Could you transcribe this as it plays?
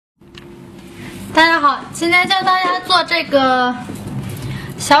大家好，今天教大家做这个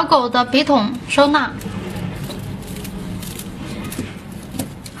小狗的笔筒收纳。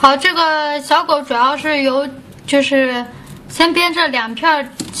好，这个小狗主要是就是先编这2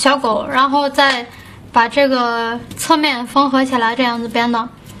片小狗，然后再把这个侧面缝合起来，这样子编的。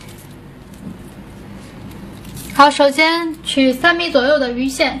好，首先取3米左右的鱼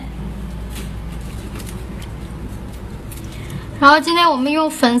线，然后今天我们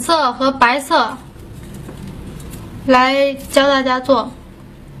用粉色和白色来教大家做。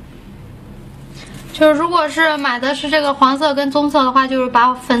就是如果是买的是这个黄色跟棕色的话，就是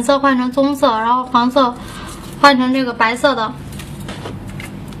把粉色换成棕色，然后黄色换成这个白色的。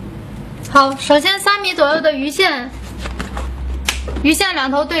好，首先3米左右的鱼线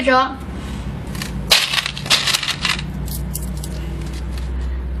两头对折，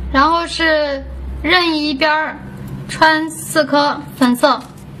然后是任意一边穿4颗粉色。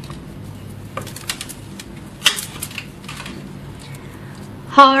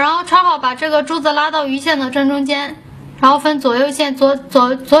好，然后穿好，把这个珠子拉到鱼线的正中间，然后分左右线，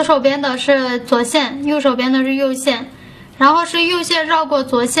左手边的是左线，右手边的是右线，然后是右线绕过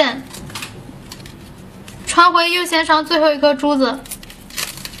左线，穿回右线上最后一颗珠子，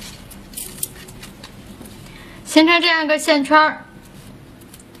形成这样一个线圈。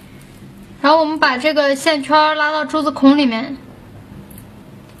然后我们把这个线圈拉到珠子孔里面。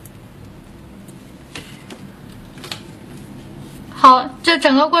好，这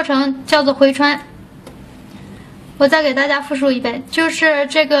整个过程叫做回穿。我再给大家复述一遍，就是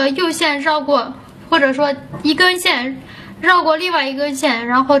这个右线绕过，或者说一根线绕过另外一根线，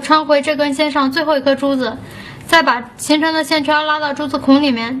然后穿回这根线上最后一颗珠子，再把形成的线圈拉到珠子孔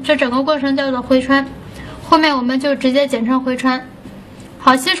里面，这整个过程叫做回穿。后面我们就直接简称回穿。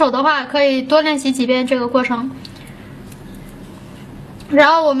好，新手的话可以多练习几遍这个过程。然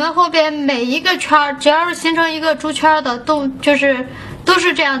后我们后边每一个圈，只要是形成一个珠圈的，都是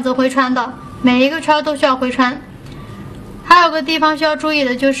这样子回穿的，每一个圈都需要回穿。还有个地方需要注意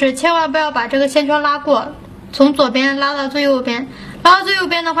的就是，千万不要把这个线圈拉过，从左边拉到最右边。拉到最右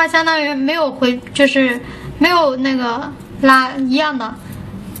边的话，相当于没有没有那个拉一样的，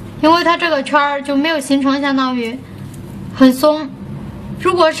因为它这个圈就没有形成，相当于很松。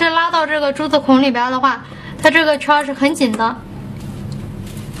如果是拉到这个珠子孔里边的话，它这个圈是很紧的。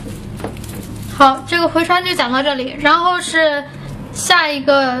好，这个回穿就讲到这里，然后是下一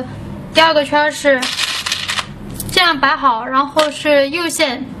个第2个圈是这样摆好，然后是右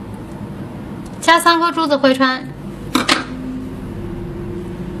线加3颗珠子回穿。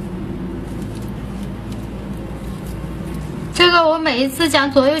这个我每一次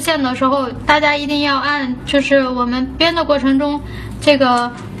讲左右线的时候，大家一定要按就是我们编的过程中这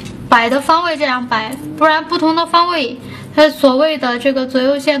个摆的方位这样摆，不然不同的方位它所谓的这个左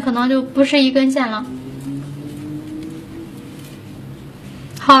右线可能就不是一根线了。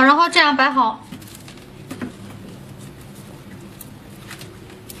好，然后这样摆好。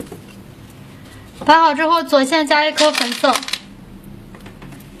摆好之后，左线加1颗粉色，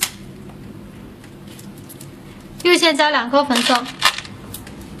右线加2颗粉色。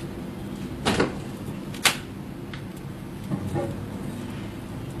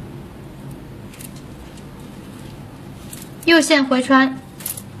右线回穿。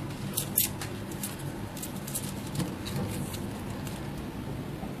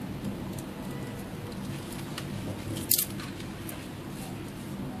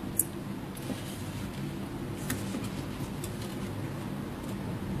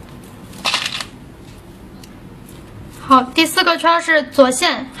好，第4个圈是左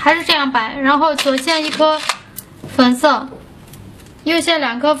线，还是这样摆，然后左线1颗粉色，右线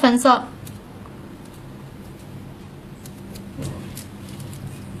2颗粉色。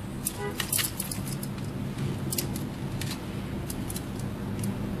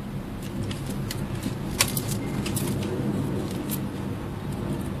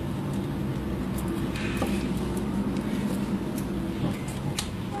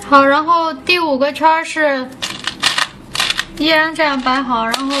好，然后第5个圈是依然这样摆好，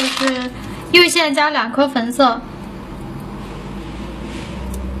然后是右线加2颗粉色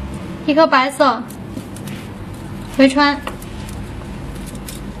，1颗白色，回穿。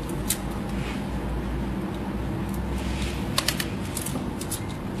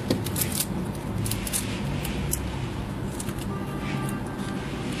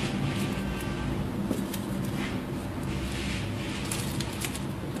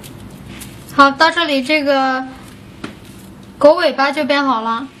好，到这里这个狗尾巴就编好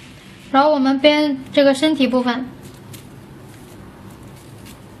了，然后我们编这个身体部分。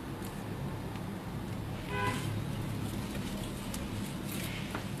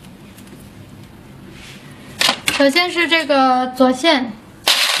首先是这个左线，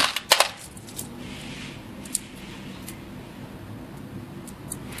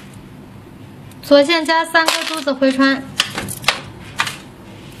左线加3颗珠子回穿。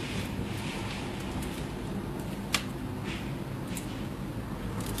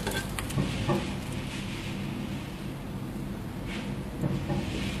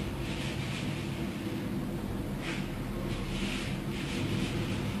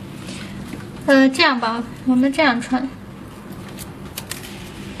这样吧，我们这样穿。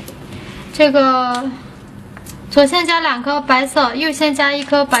这个左线加2颗白色，右线加1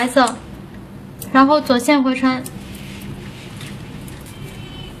颗白色，然后左线回穿。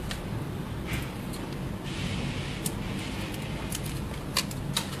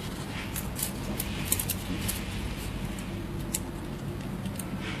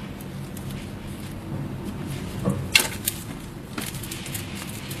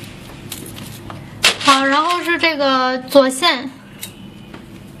好，然后是这个左线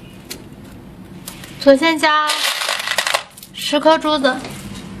加10颗珠子，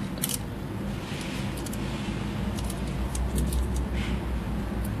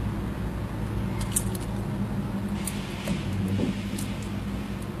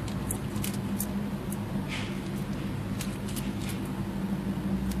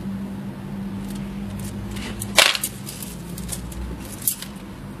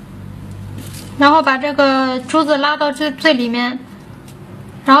然后把这个珠子拉到最里面，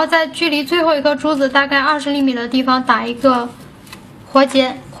然后在距离最后一颗珠子大概20厘米的地方打一个活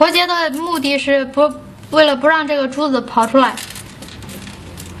结。活结的目的是为了不让这个珠子跑出来。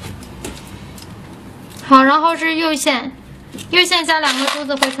好，然后是右线加2颗珠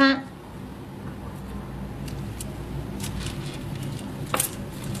子回穿。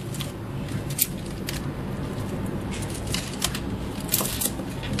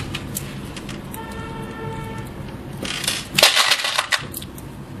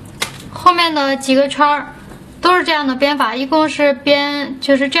后面的几个圈儿都是这样的编法，一共是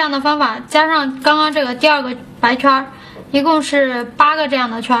就是这样的方法，加上刚刚这个第2个白圈，一共是8个这样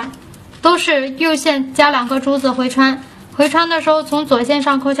的圈，都是右线加2颗珠子回穿。回穿的时候从左线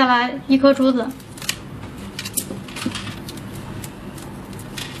上扣下来1颗珠子。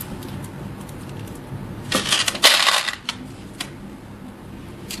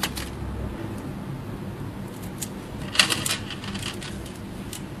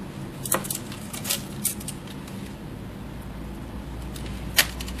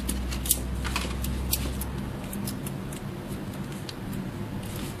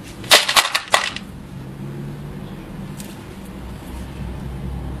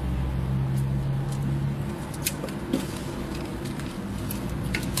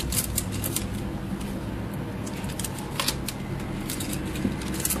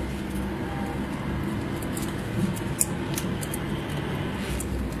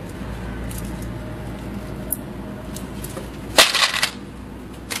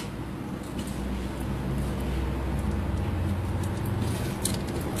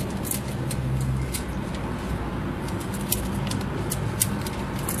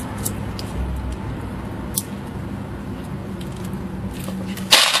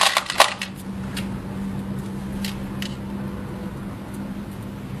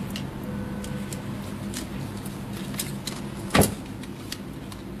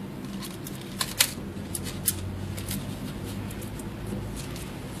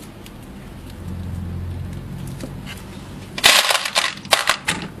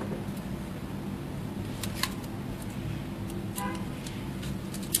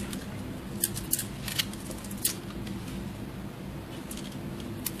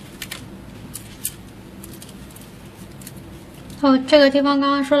哦，这个地方刚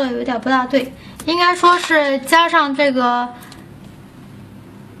刚说的有点不大对，应该说是加上这个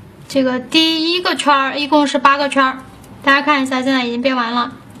第1个圈，一共是8个圈。大家看一下，现在已经编完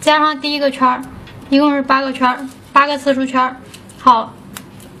了，加上第1个圈，一共是8个圈，8个次数圈。好，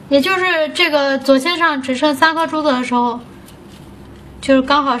也就是这个左线上只剩3颗珠子的时候，就是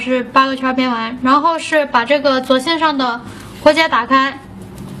刚好是8个圈编完。然后是把这个左线上的活结打开，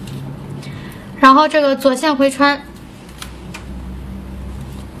然后这个左线回穿。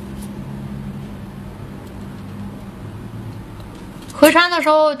回穿的时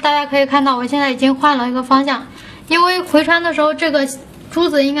候，大家可以看到我现在已经换了一个方向，因为回穿的时候这个珠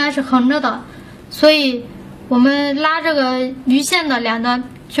子应该是横着的，所以我们拉这个鱼线的两端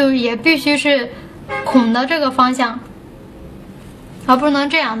就也必须是孔的这个方向，而不能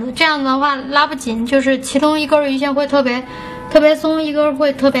这样子。这样子的话拉不紧，就是其中一根鱼线会特别松，一根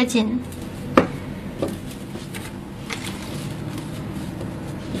会特别紧。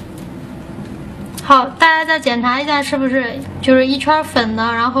好，大家再检查一下是不是就是1圈粉的，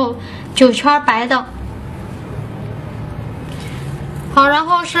然后9圈白的。好，然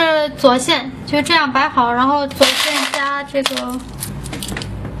后是左线，就这样摆好，然后左线加这个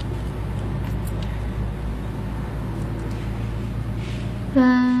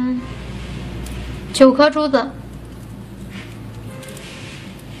9颗珠子。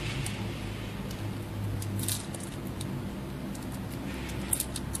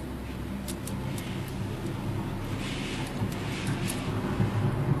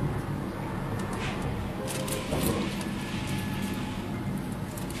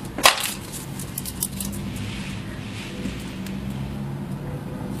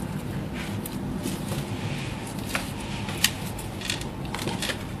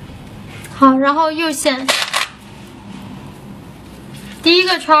好，然后右线第一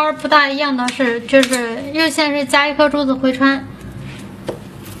个圈不大一样的是，就是右线是加1颗珠子回穿，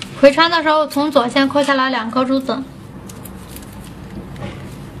回穿的时候从左线扣下来2颗珠子，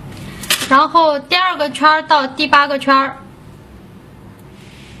然后第2个圈到第8个圈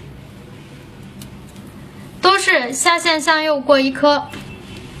都是下线向右过1颗，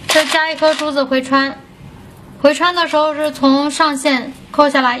再加1颗珠子回穿，回穿的时候是从上线扣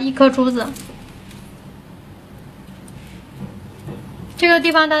下来1颗珠子。这个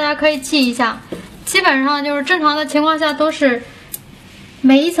地方大家可以记一下，基本上就是正常的情况下都是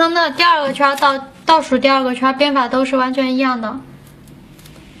每一层的第2个圈到倒数第2个圈编法都是完全一样的。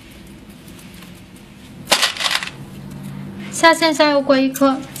下线向右过1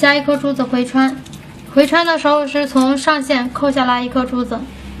颗，加1颗珠子回穿，回穿的时候是从上线扣下来1颗珠子。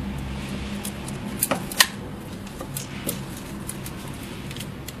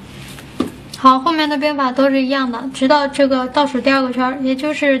好，后面的编法都是一样的，直到这个倒数第2个圈，也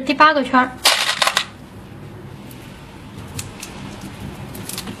就是第8个圈。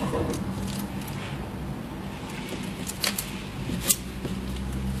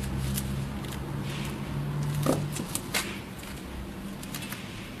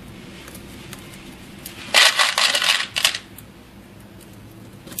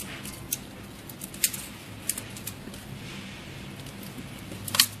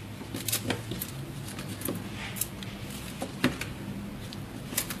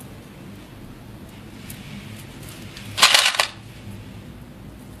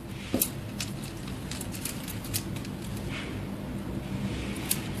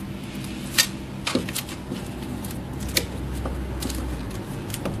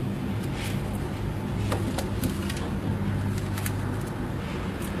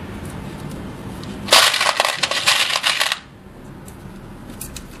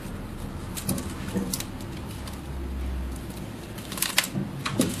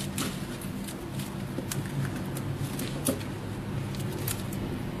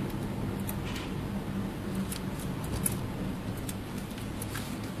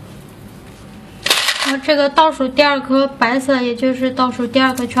这个倒数第2颗白色，也就是倒数第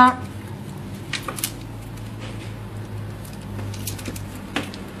2个圈。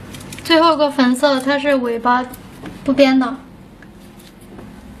最后一个粉色，它是尾巴不编的。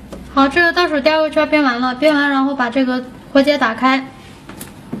好，这个倒数第2个圈编完了，编完然后把这个活结打开，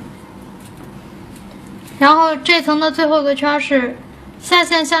然后这层的最后一个圈是下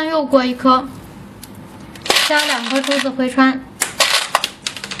线向右过1颗，加2颗珠子回穿。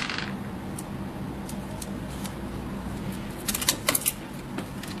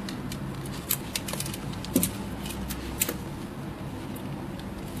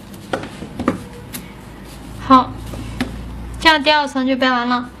好，这样第2层就编完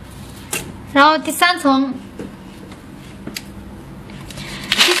了。然后第3层，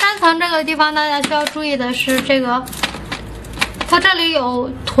这个地方大家需要注意的是，这个它这里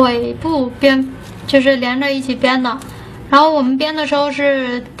有腿部编，就是连着一起编的。然后我们编的时候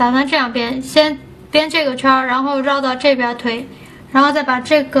是打算这样编，先编这个圈，然后绕到这边腿，然后再把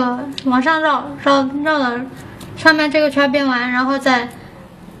这个往上绕到上面这个圈编完，然后再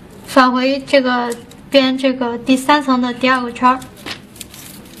返回这个。编这个第3层的第2个圈。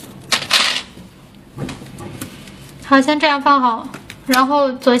好，先这样放好，然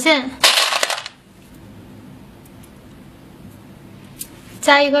后左线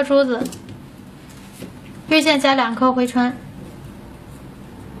加1颗珠子，右线加2颗回穿。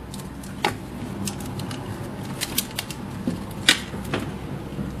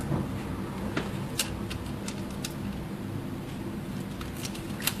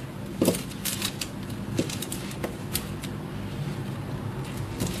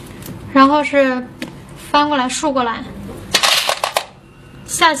然后是翻过来竖过来，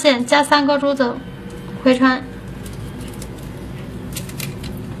下线加3颗珠子回穿，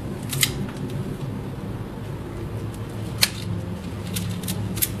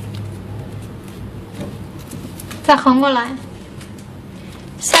再横过来，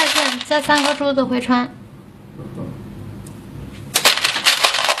下线再3颗珠子回穿。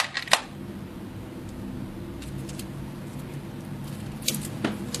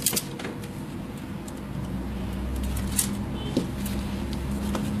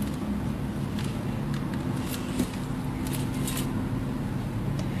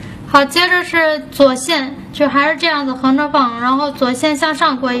好，接着是左线，就还是这样子横着放，然后左线向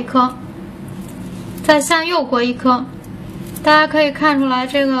上过1颗，再向右过1颗。大家可以看出来，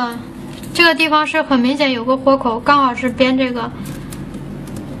这个地方是很明显有个豁口，刚好是编这个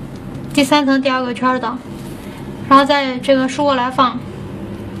第3层第2个圈的，然后再这个竖过来放。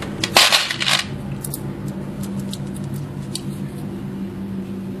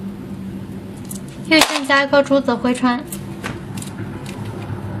右线加1颗珠子回穿。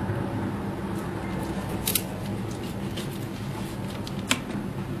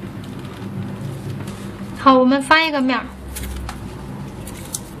好，我们翻一个面儿，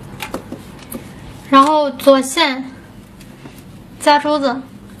然后左线加珠子，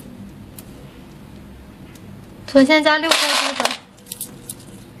左线加6颗珠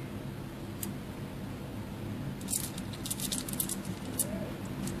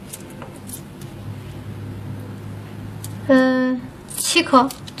子，7颗，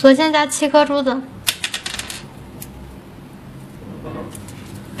左线加7颗珠子。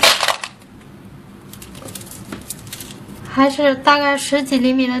还是大概10几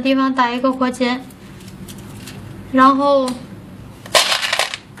厘米的地方打一个活结，然后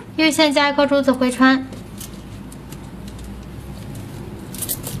右线加1颗珠子回穿。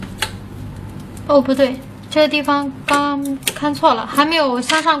哦，不对，这个地方刚刚看错了，还没有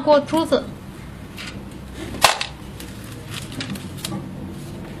向上过珠子。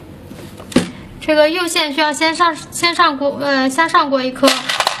这个右线需要向上过1颗，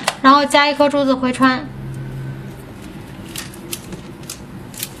然后加1颗珠子回穿。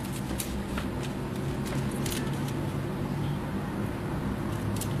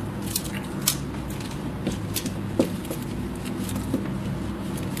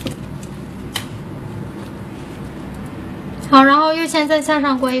好，然后右线再向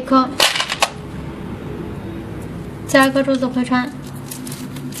上过1颗，加1颗珠子回穿，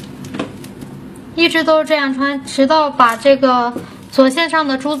一直都是这样穿，直到把这个左线上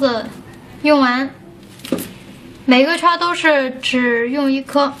的珠子用完。每个圈都是只用1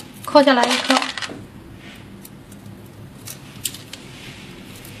颗，扣下来1颗。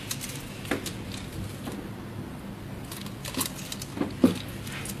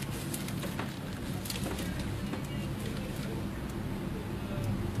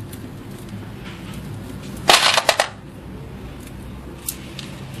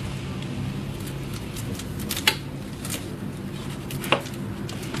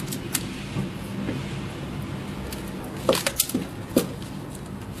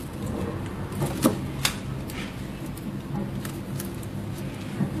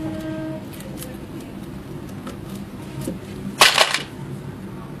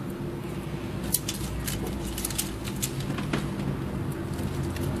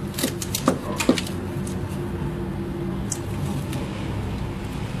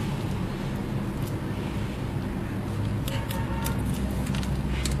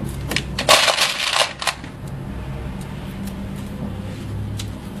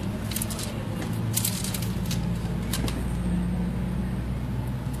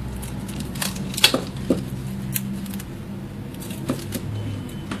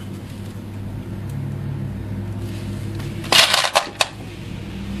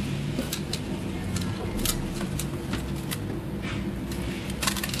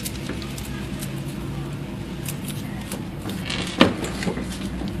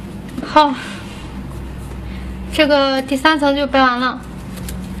好，这个第3层就编完了，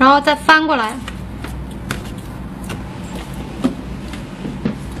然后再翻过来，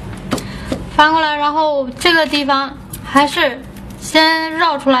然后这个地方还是先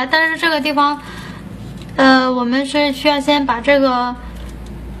绕出来，但是这个地方，我们是需要先把这个，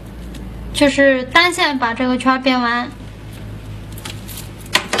就是单线把这个圈编完。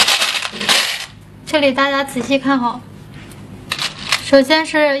这里大家仔细看好。首先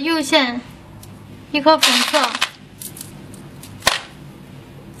是右线1颗粉色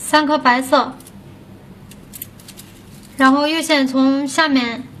，3颗白色，然后右线从下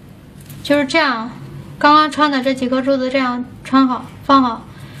面就是这样，刚刚穿的这几颗珠子这样穿好放好，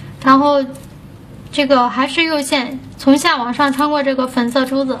然后这个还是右线从下往上穿过这个粉色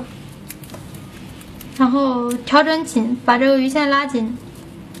珠子，然后调整紧，把这个鱼线拉紧，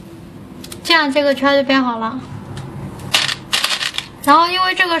这样这个圈就编好了。然后因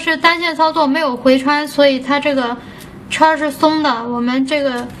为这个是单线操作，没有回穿，所以它这个圈是松的。我们这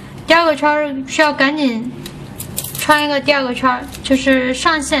个第二个圈需要赶紧穿一个第二个圈，就是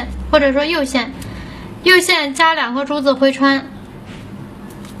上线或者说右线，右线加2颗珠子回穿。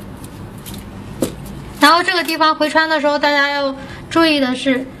然后这个地方回穿的时候，大家要注意的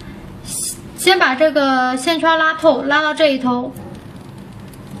是，先把这个线圈拉透，拉到这一头，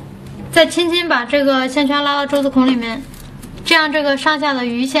再轻轻把这个线圈拉到珠子孔里面，这样这个上下的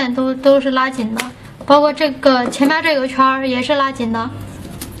鱼线都是拉紧的，包括这个前面这个圈也是拉紧的。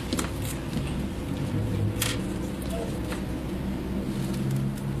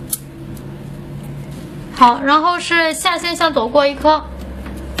好，然后是下线向左过1颗，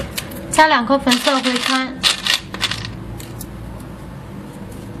加2颗粉色回穿。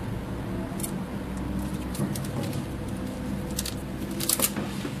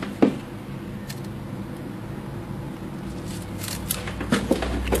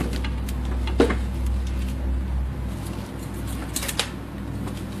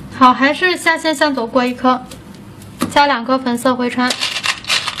好，还是下线向左过1颗，加2颗粉色回穿。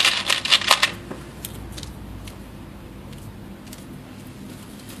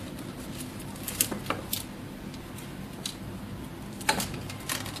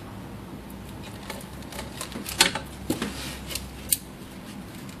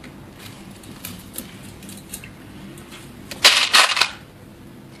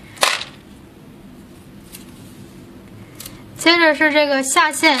接着是这个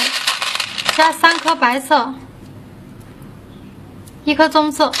下线加3颗白色，1颗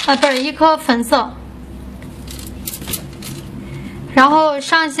棕色不是1颗粉色，然后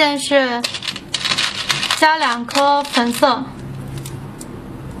上线是加2颗粉色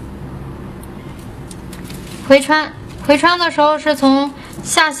回穿。回穿的时候是从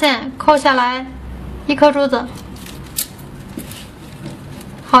下线扣下来1颗珠子。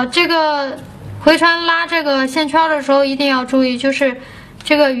好，这个回穿拉这个线圈的时候一定要注意，就是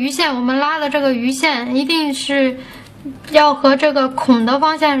这个鱼线，我们拉的这个鱼线一定是要和这个孔的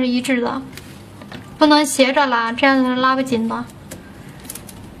方向是一致的，不能斜着拉，这样是拉不紧的。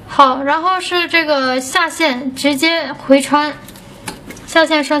好，然后是这个下线直接回穿，下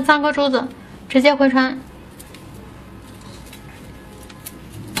线剩3颗珠子，直接回穿。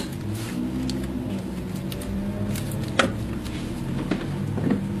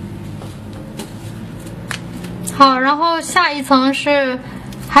好，然后下一层是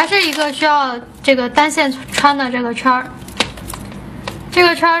还是一个需要这个单线穿的这个圈儿，这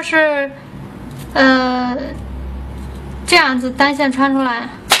个圈儿是这样子单线穿出来，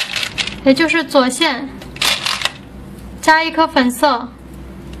也就是左线加1颗粉色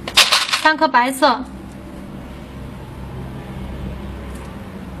，3颗白色，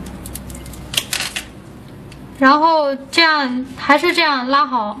然后这样还是这样拉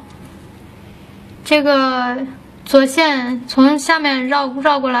好，这个左线从下面绕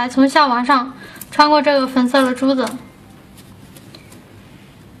过来，从下往上穿过这个粉色的珠子。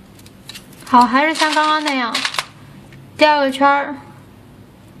好，还是像刚刚那样，第二个圈儿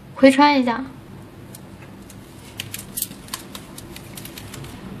回穿一下。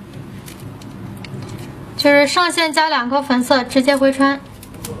就是上线加2颗粉色，直接回穿。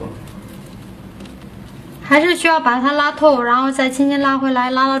还是需要把它拉透，然后再轻轻拉回来，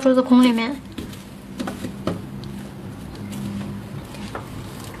拉到珠子孔里面。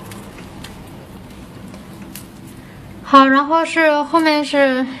好，然后是后面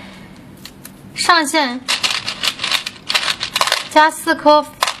是上线加4颗，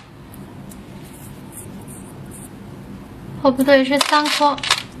哦不对，是3颗。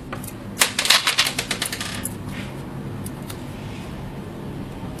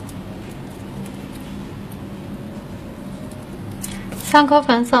3颗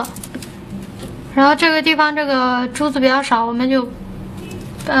粉色，然后这个地方这个珠子比较少，我们就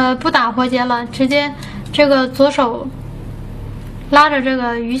不打活结了，直接这个左手拉着这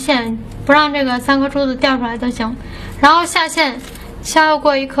个鱼线，不让这个3颗珠子掉出来就行。然后下线向右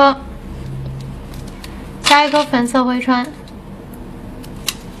过1颗，加1颗粉色回穿。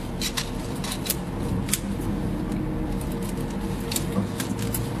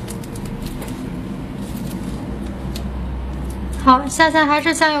好，下线还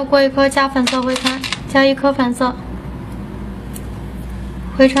是向右过1颗，加粉色回穿，加1颗粉色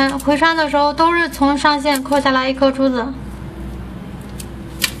回穿。回穿的时候都是从上线扣下来1颗珠子。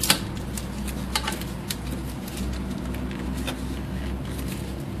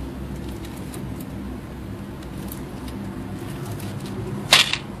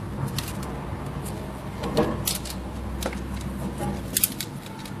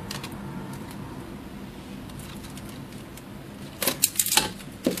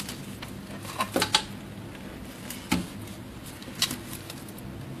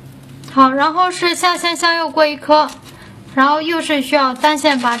好，然后是下线向右过一颗，然后又是需要单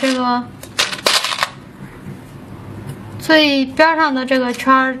线把这个最边上的这个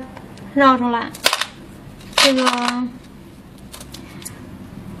圈绕出来。这个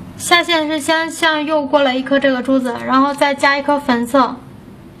下线是先向右过了一颗这个珠子，然后再加一颗粉色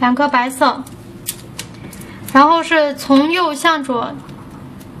，2颗白色，然后是从右向左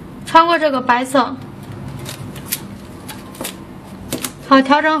穿过这个白色。好，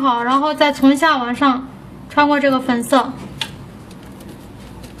调整好，然后再从下往上穿过这个粉色，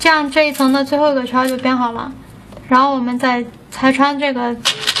这样这一层的最后一个圈就编好了。然后我们再裁穿这个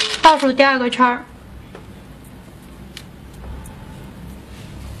倒数第2个圈。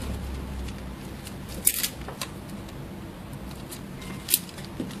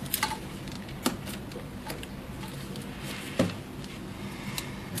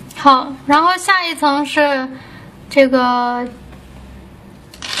好，然后下一层是这个。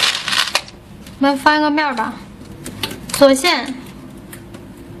我们翻个面吧，左线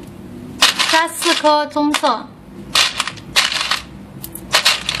加4颗棕色，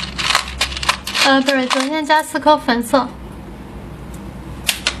不是，左线加4颗粉色，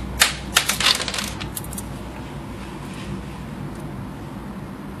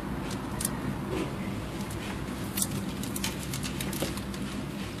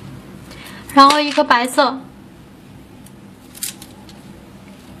然后1颗白色。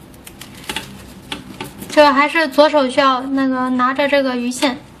这个还是左手需要拿着这个鱼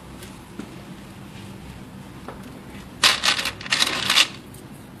线，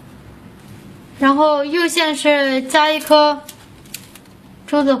然后右线是加1颗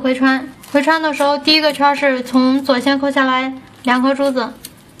珠子回穿。回穿的时候，第1个圈是从左线扣下来2颗珠子，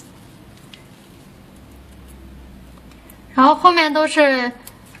然后后面都是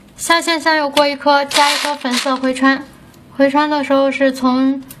下线向右过1颗，加1颗粉色回穿。回穿的时候是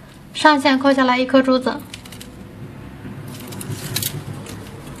从上线扣下来1颗珠子。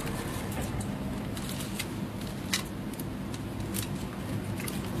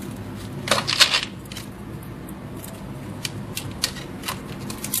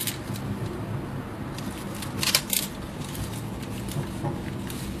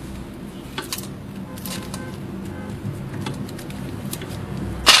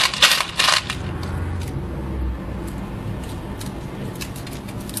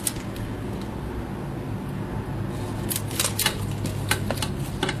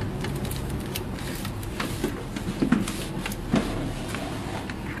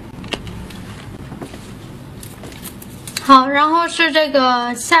好，然后是这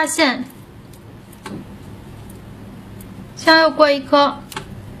个下线向右过1颗，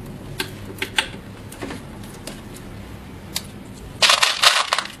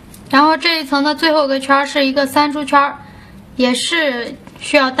然后这一层的最后一个圈是一个3珠圈，也是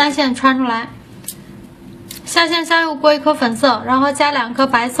需要单线穿出来。下线向右过1颗粉色，然后加2颗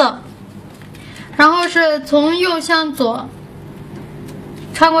白色，然后是从右向左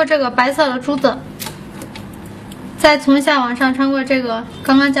穿过这个白色的珠子。再从下往上穿过这个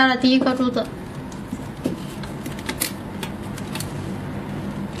刚刚加的第1颗珠子，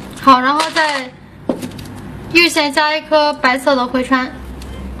好，然后再右线加1颗白色的回穿，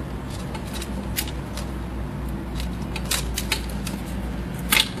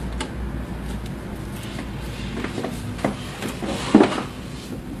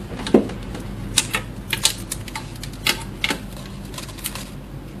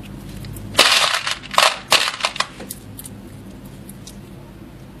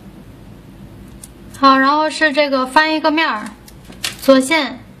好，然后是这个翻1个面儿，左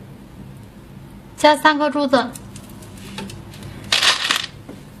线加3颗珠子，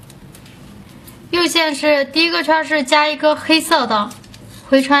右线是第1个圈是加1个黑色的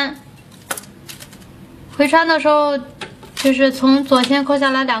回穿，回穿的时候就是从左线扣下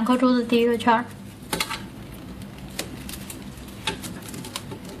来2颗珠子，第1个圈。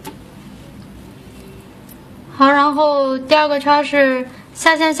好，然后第2个圈是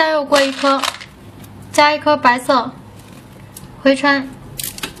下线向右过1颗。加1颗白色回穿，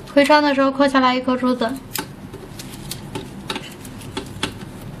回穿的时候扣下来1颗珠子。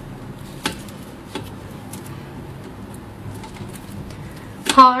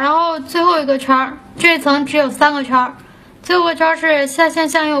好，然后最后一个圈，这一层只有3个圈，最后一个圈是下线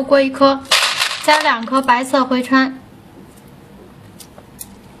向右过1颗，加2颗白色回穿。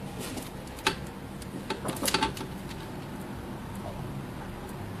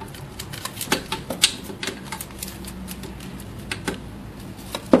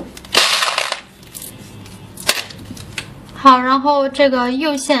好，然后这个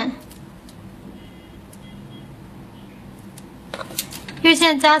右线虚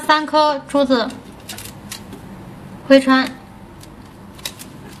线加3颗珠子回穿，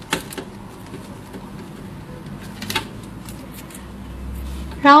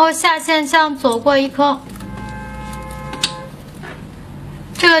然后下线向左过1颗，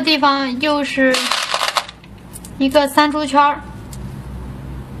这个地方又是一个3珠圈，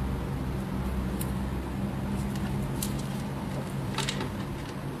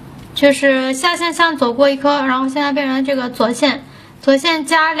就是下线向左过1颗，然后现在变成这个左线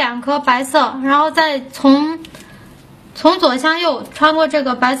加2颗白色，然后再从左向右穿过这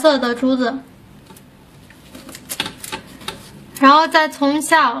个白色的珠子，然后再从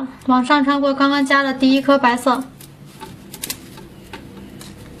下往上穿过刚刚加的第1颗白色。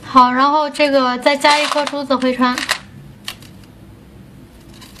好，然后这个再加1颗珠子回穿。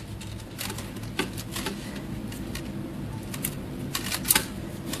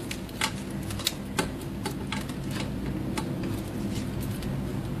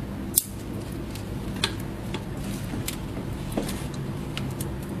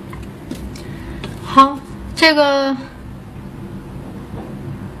好，这个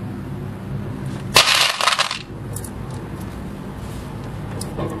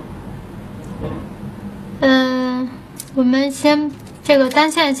我们先这个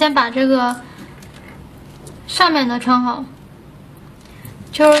单线先把这个上面的穿好，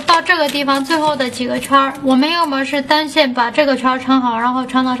就是到这个地方最后的几个圈，我们要么是单线把这个圈穿好，然后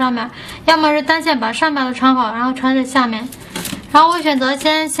穿到上面，要么是单线把上面的穿好，然后穿至下面。然后我选择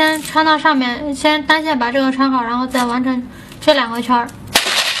先穿到上面，先单线把这个穿好，然后再完成这2个圈。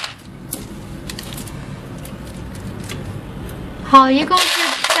好，一共是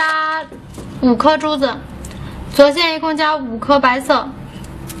加5颗珠子，左线一共加5颗白色。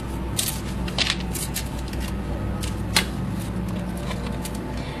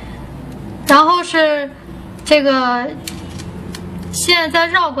然后是这个线再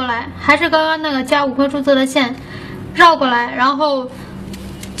绕过来，还是刚刚那个加5颗珠子的线。绕过来，然后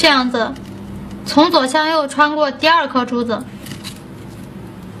这样子从左向右穿过第2颗珠子，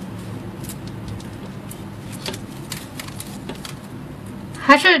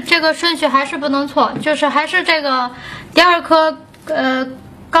还是这个顺序还是不能错，就是还是这个第2颗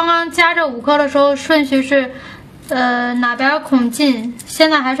刚刚加这5颗的时候顺序是哪边孔进，现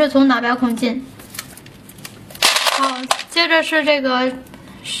在还是从哪边孔进。好，接着是这个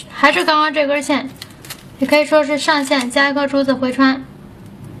还是刚刚这根线，也可以说是上线加1颗珠子回穿。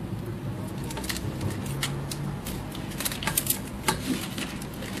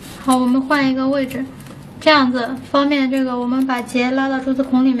好，我们换一个位置，这样子方便这个我们把结拉到珠子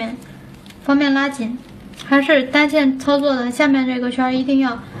孔里面，方便拉紧。还是单线操作的，下面这个圈一定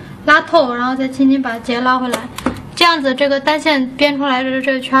要拉透，然后再轻轻把结拉回来，这样子这个单线编出来的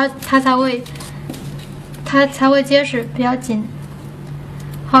这个圈它才会结实，比较紧。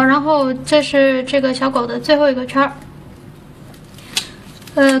好，然后这是这个小狗的最后一个圈。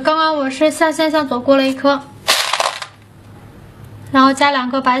刚刚我是下线向左过了1颗，然后加2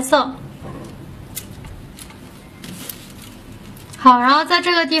颗白色。好，然后在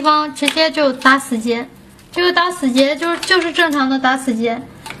这个地方直接就打死结，这个打死结就是正常的打死结，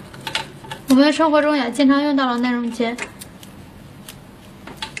我们生活中也经常用到的那种结。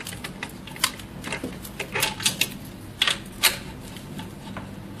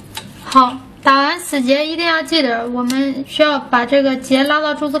好，打完死结一定要记得，我们需要把这个结拉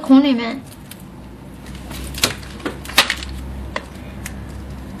到珠子孔里面，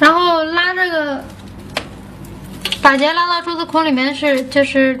然后拉这个把结拉到珠子孔里面就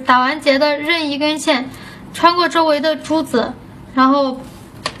是打完结的任意一根线穿过周围的珠子，然后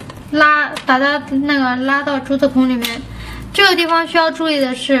把它那个拉到珠子孔里面。这个地方需要注意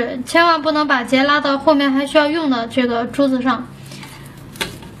的是，千万不能把结拉到后面还需要用的这个珠子上。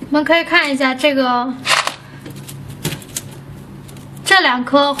我们可以看一下这2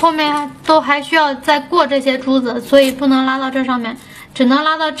颗后面都还需要再过这些珠子，所以不能拉到这上面，只能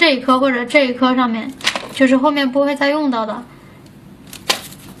拉到这1颗或者这1颗上面，就是后面不会再用到的。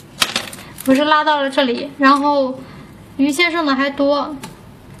我是拉到了这里，然后鱼线剩的还多，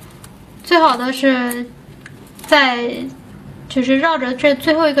最好的是就是绕着这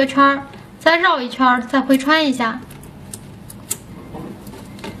最后一个圈再绕一圈，再回穿一下。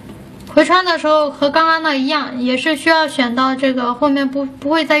回穿的时候和刚刚的一样，也是需要选到这个后面不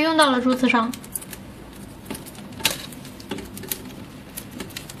会再用到的珠子上。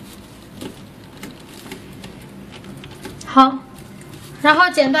好，然后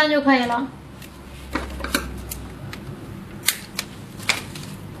剪断就可以了。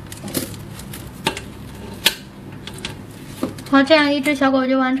好，这样一只小狗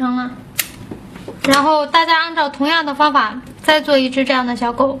就完成了。然后大家按照同样的方法再做一只这样的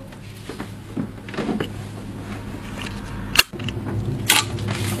小狗。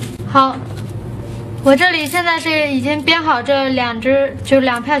好，我这里现在是已经编好这两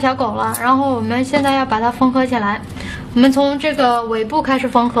票小狗了，然后我们现在要把它缝合起来。我们从这个尾部开始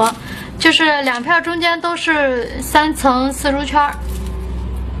缝合，就是两票中间都是3层4珠圈。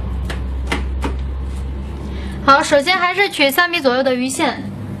好，首先还是取3米左右的鱼线，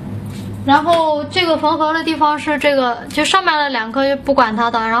然后这个缝合的地方是这个，就上面的2颗就不管它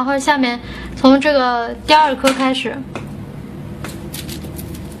的，然后下面从这个第2颗开始，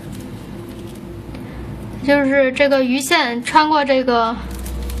就是这个鱼线穿过这个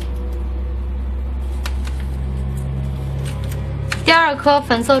第2颗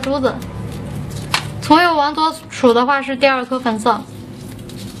粉色珠子，从右往左数的话是第2颗粉色。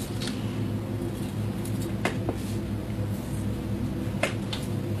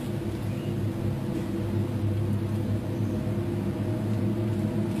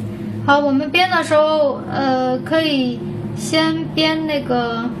好，我们编的时候，可以先编那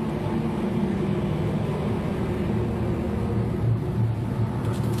个，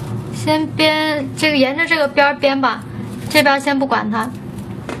先编这个沿着这个边编吧，这边先不管它。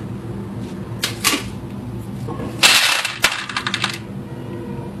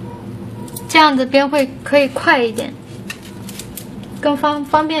这样子编可以快一点，更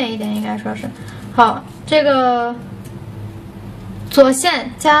方便一点，应该说是。好，这个。左线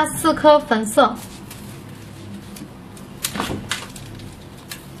加4颗粉色，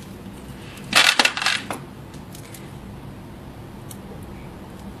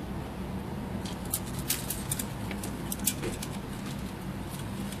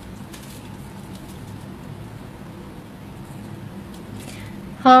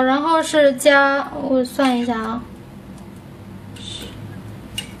好，然后是加，我算一下啊。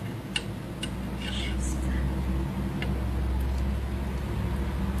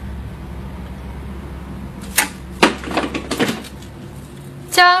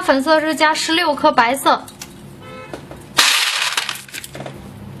加完粉色是加16颗白色，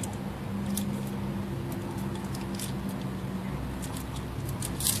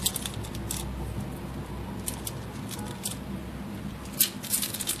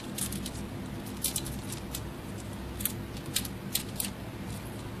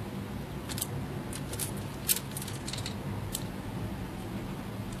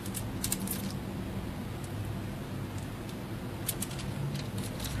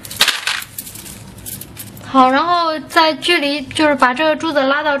好，然后在距离就是把这个珠子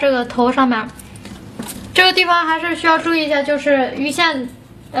拉到这个头上面，这个地方还是需要注意一下，就是鱼线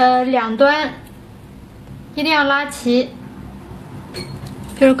两端一定要拉齐，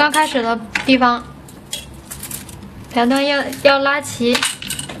就是刚开始的地方两端要拉齐。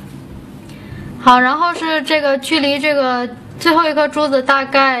好，然后是这个距离这个最后一颗珠子大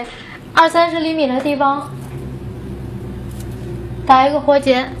概20-30厘米的地方打一个活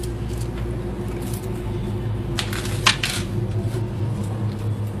结。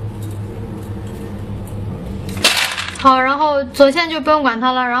好，然后左线就不用管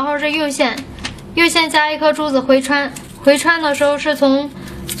它了，然后是右线加1颗珠子回穿，回穿的时候是从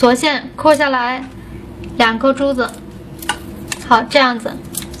左线扣下来2颗珠子。好，这样子，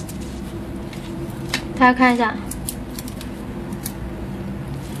大家看一下。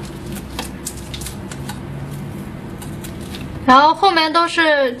然后后面都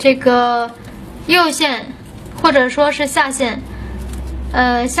是这个右线或者说是下线，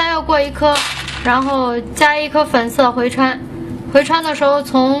向右过1颗。然后加1颗粉色回穿，回穿的时候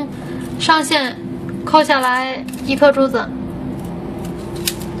从上线扣下来1颗珠子。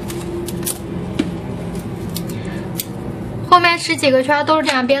后面10几个圈都是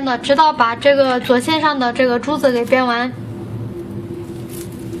这样编的，直到把这个左线上的这个珠子给编完。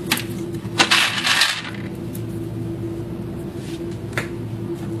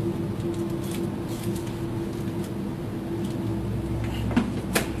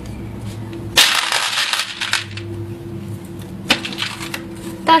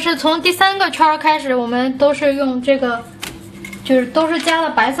但是从第3个圈开始，我们都是用这个，就是都是加的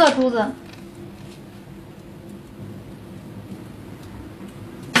白色珠子。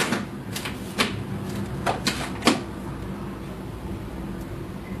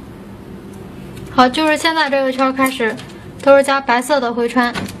好，就是现在这个圈开始，都是加白色的回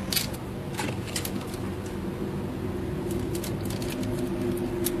穿。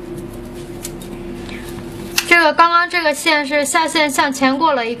这个刚刚这个线是下线向前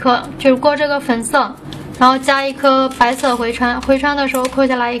过了1颗，就是过这个粉色，然后加1颗白色回穿，回穿的时候扣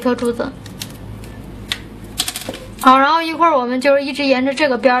下来1颗珠子。好，然后一会儿我们就是一直沿着这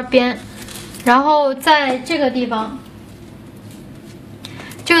个边编，然后在这个地方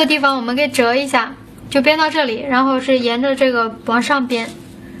这个地方我们给折一下，就编到这里，然后是沿着这个往上编。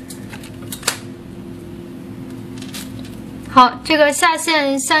好，这个下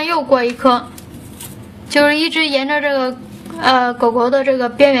线向右过一颗，就是一直沿着这个狗狗的这个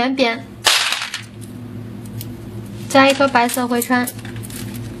边缘编，加一颗白色回穿。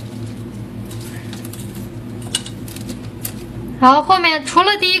然后后面除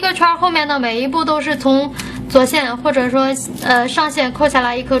了第一个圈，后面的每一步都是从左线或者说上线扣下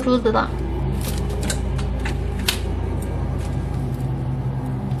来一颗珠子的。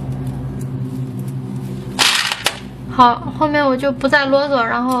好，后面我就不再啰嗦，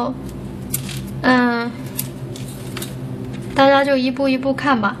然后大家就一步一步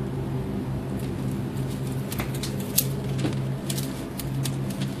看吧。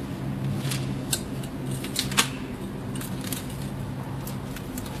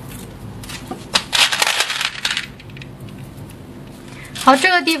好，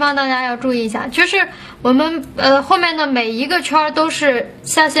这个地方大家要注意一下，就是我们后面的每一个圈都是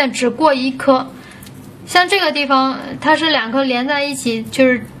下线只过一颗，像这个地方它是2颗连在一起，就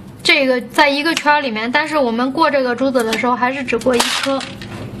是这个在一个圈里面，但是我们过这个珠子的时候还是只过一颗。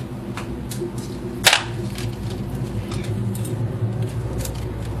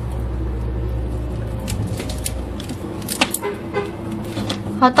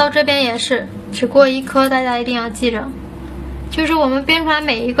好，到这边也是只过一颗，大家一定要记着。就是我们编出来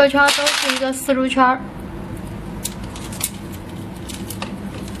每一个圈都是一个4珠圈。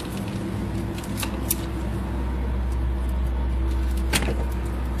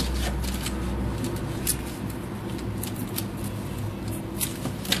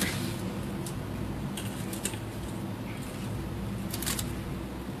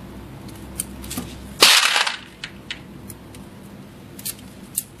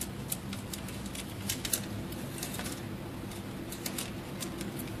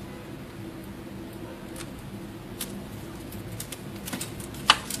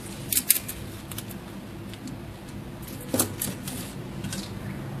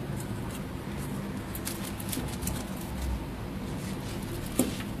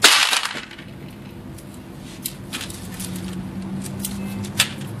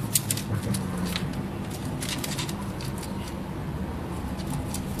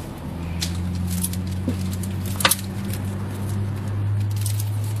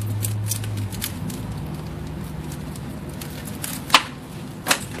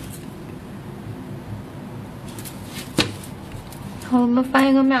好，我们翻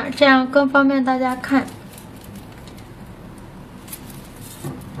一个面，这样更方便大家看。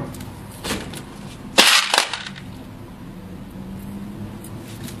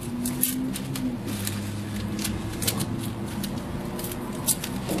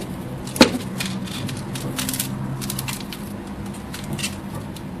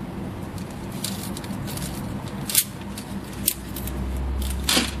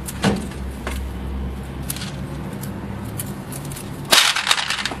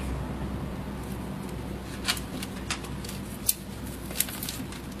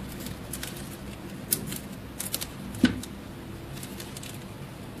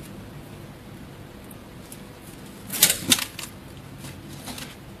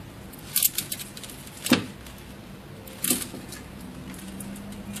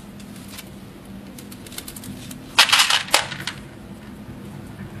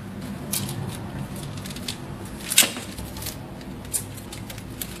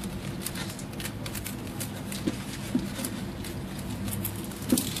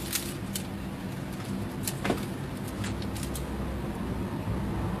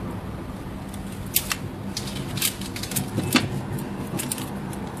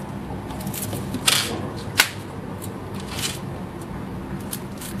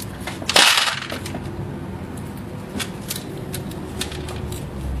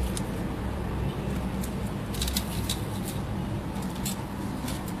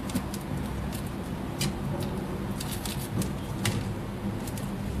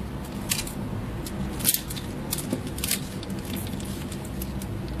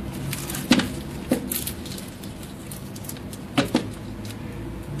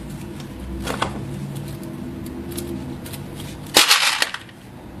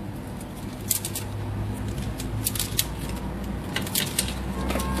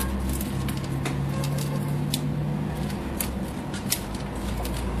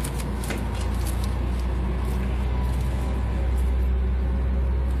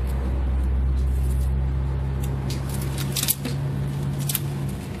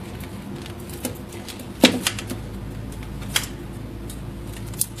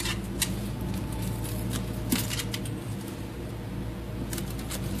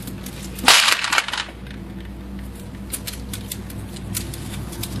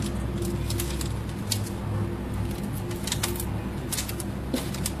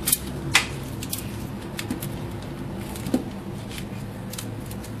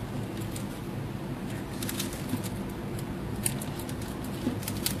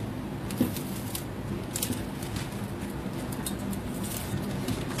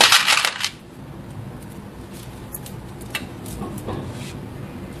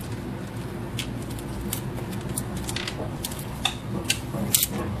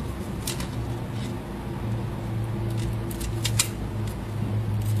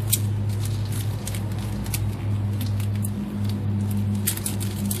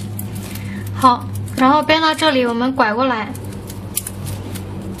然后编到这里，我们拐过来，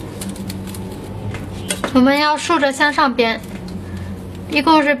我们要竖着向上编，一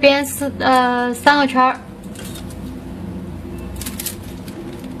共是编3个圈儿，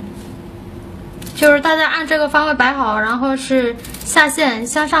就是大家按这个方位摆好，然后是下线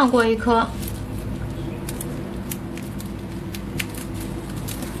向上过一颗。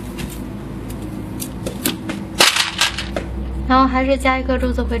 然后还是加一颗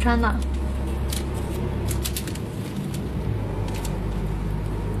珠子回穿的。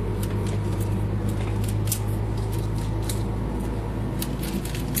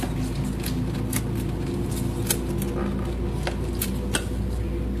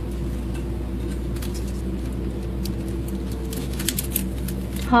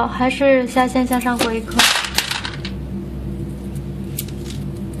好，还是下线向上过一颗。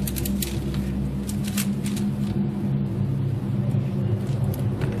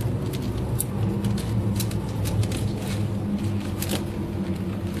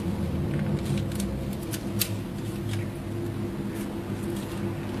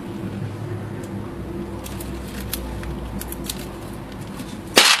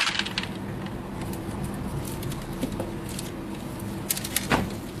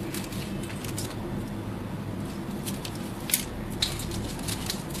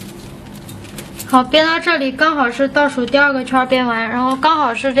 好，编到这里刚好是倒数第2个圈编完，然后刚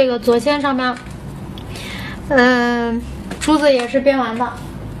好是这个左线上面，珠子也是编完的。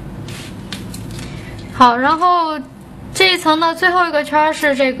好，然后这一层的最后一个圈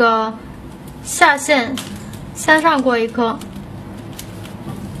是这个下线向上过一颗，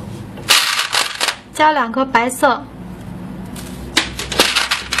加2颗白色，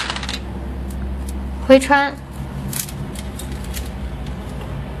回穿。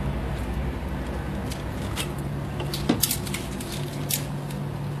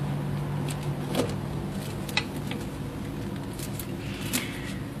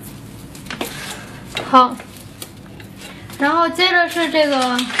 好，然后接着是这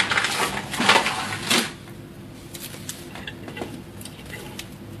个，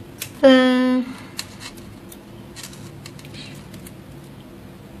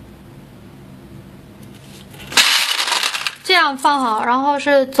这样放好，然后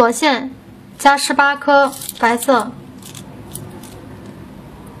是左线加18颗白色。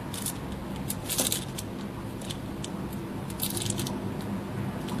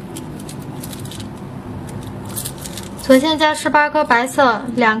 左线加18颗白色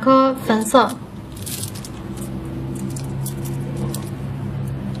，2颗粉色。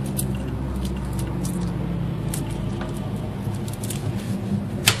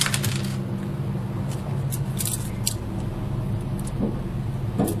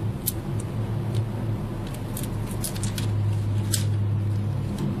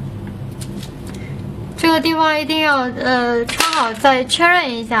这个地方一定要穿好再确认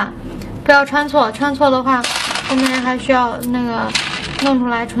一下，不要穿错，穿错的话。 后面还需要那个弄出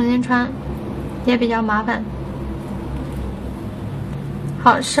来重新穿，也比较麻烦。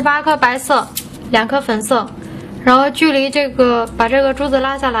好，18颗白色，2颗粉色，然后距离这个把这个珠子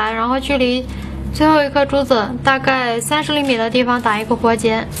拉下来，然后距离最后一颗珠子大概30厘米的地方打一个活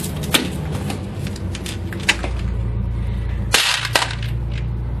结，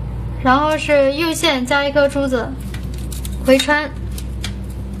然后是右线加一颗珠子回穿。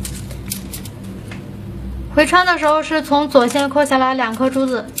 回穿的时候是从左线扣下来2颗珠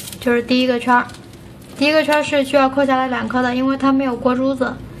子，就是第一个圈儿。第一个圈儿是需要扣下来2颗的，因为它没有过珠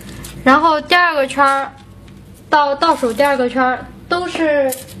子。然后第2个圈儿到倒数第2个圈儿都是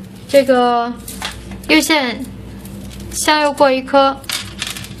这个右线向右过一颗，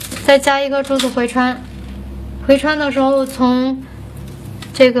再加一颗珠子回穿。回穿的时候从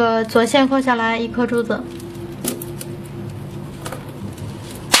这个左线扣下来1颗珠子。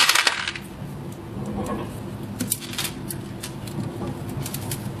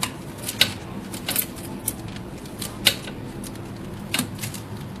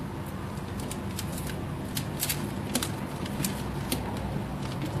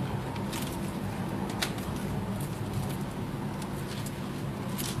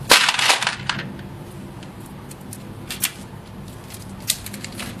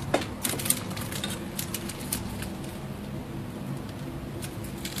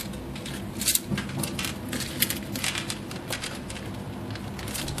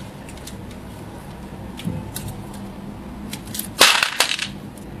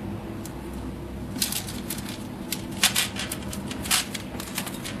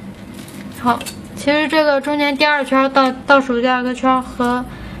 好，其实这个中间第2圈倒数第2个圈和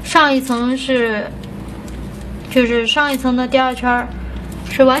上一层就是上一层的第2圈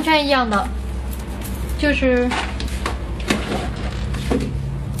是完全一样的。就是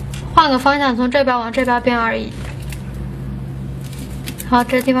换个方向，从这边往这边变而已。好，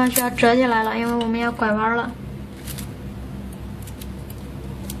这地方需要折起来了，因为我们要拐弯了。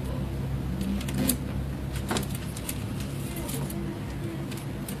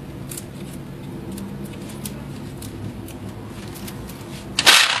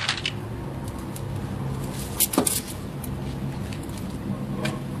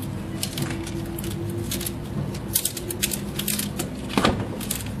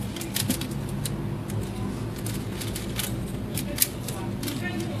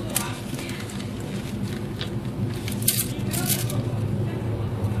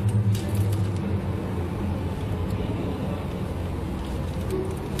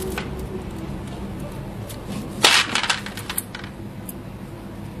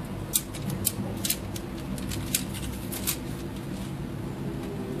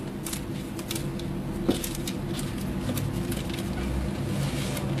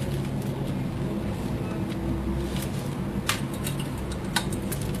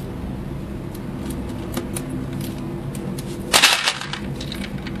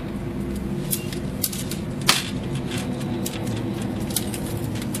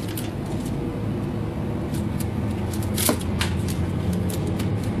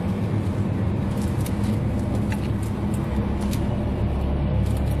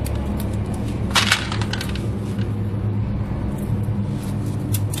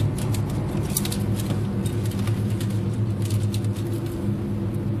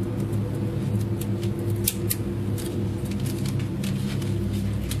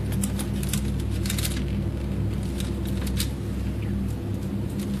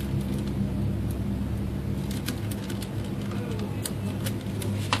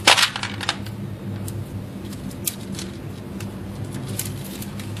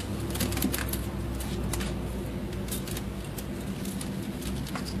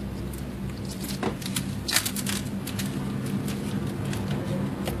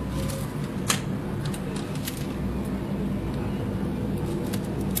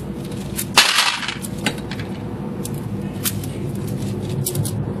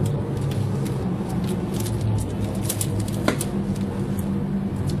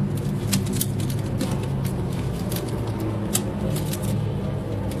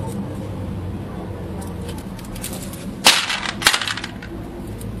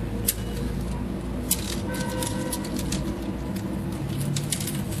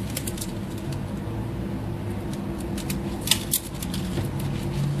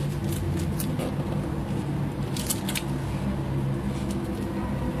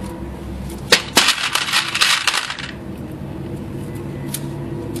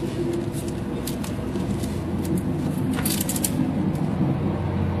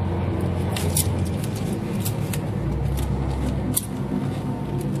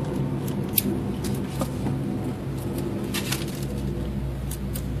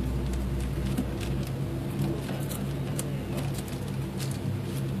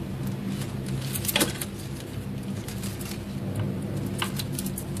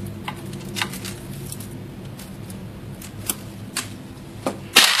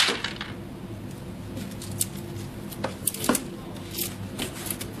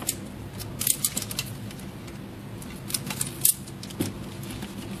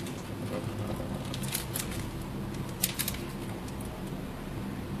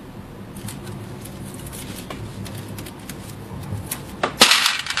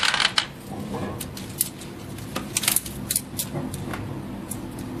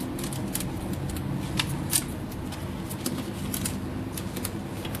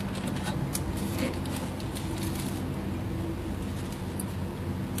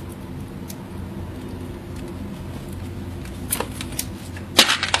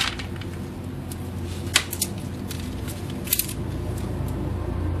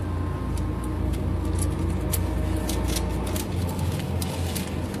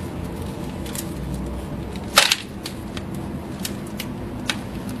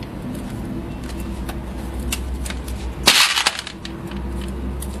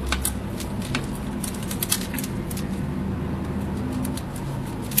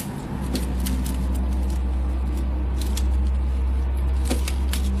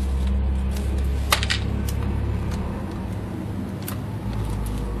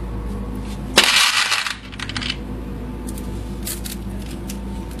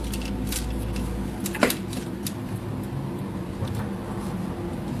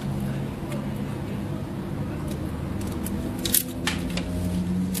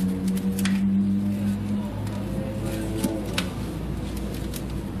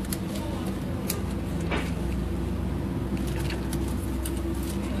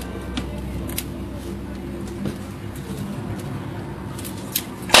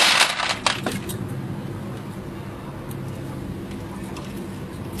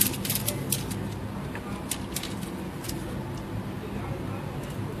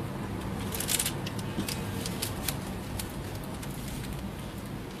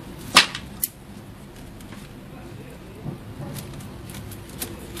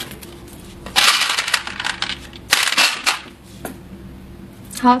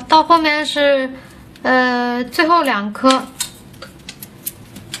好，到后面是最后2颗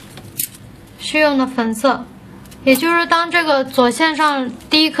需用的粉色，也就是当这个左线上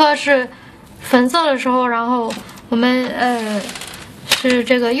第1颗是粉色的时候，然后我们是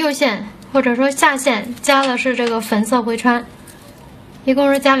这个右线或者说下线加的是这个粉色回穿，一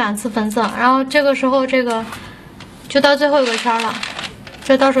共是加2次粉色，然后这个时候这个就到最后一个圈了，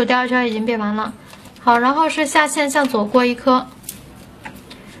这倒数第2圈已经变完了。好，然后是下线向左过1颗，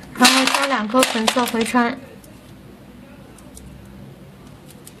然后加2颗粉色回穿。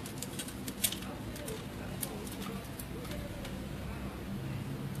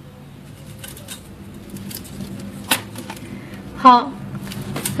好，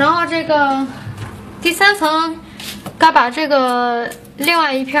然后这个第3层该把这个另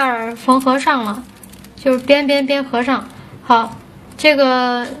外一片缝合上了，就是边合上。好，这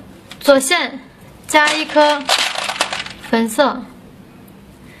个左线加1颗粉色，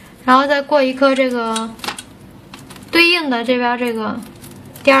然后再过1颗这个对应的这边这个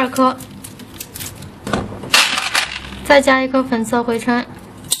第2颗，再加1颗粉色回穿。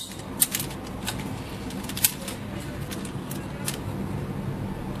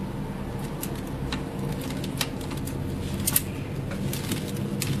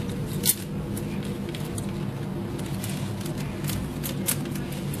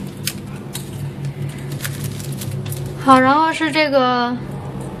好，然后是这个，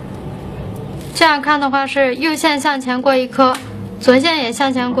这样看的话是右线向前过1颗，左线也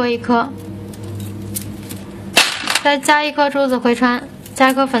向前过1颗，再加1颗珠子回穿，加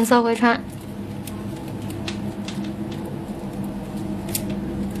1颗粉色回穿。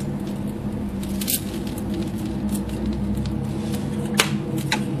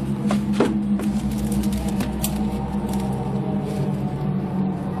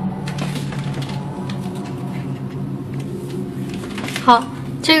好，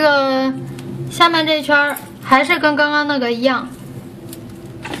这个下面这圈还是跟刚刚那个一样，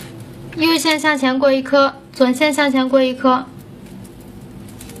右线向前过1颗，左线向前过1颗，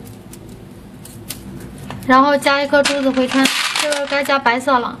然后加1颗珠子回穿，这个该加白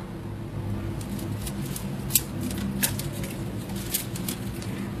色了。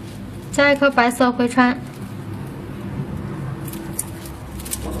加1颗白色回穿。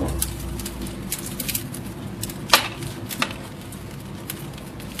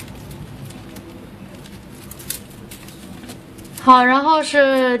好，然后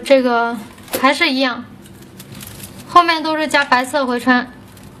是这个还是一样，后面都是加白色回穿，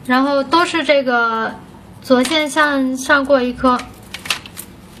然后都是这个左线向上过1颗，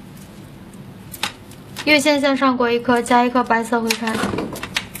右线向上过1颗，加1颗白色回穿。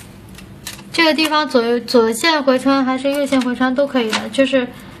这个地方左线回穿还是右线回穿都可以的，就是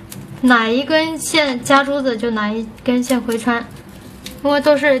哪一根线加珠子就哪一根线回穿，因为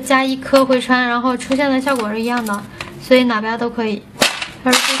都是加1颗回穿，然后出现的效果是一样的。所以哪边都可以，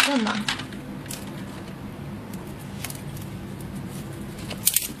它是对称的。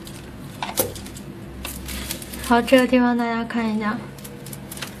好，这个地方大家看一下。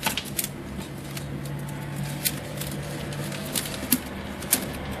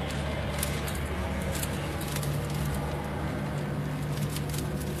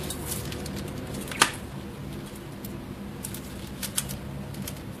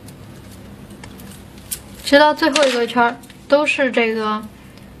直到最后一个圈都是这个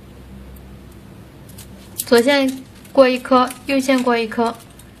左线过1颗，右线过1颗，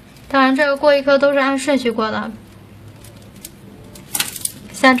当然这个过1颗都是按顺序过的，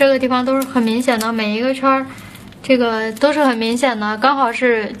像这个地方都是很明显的，每一个圈这个都是很明显的，刚好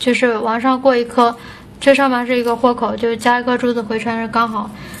是就是往上过1颗，这上面是一个豁口，就加1颗珠子回穿是刚好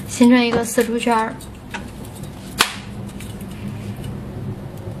形成一个4出圈。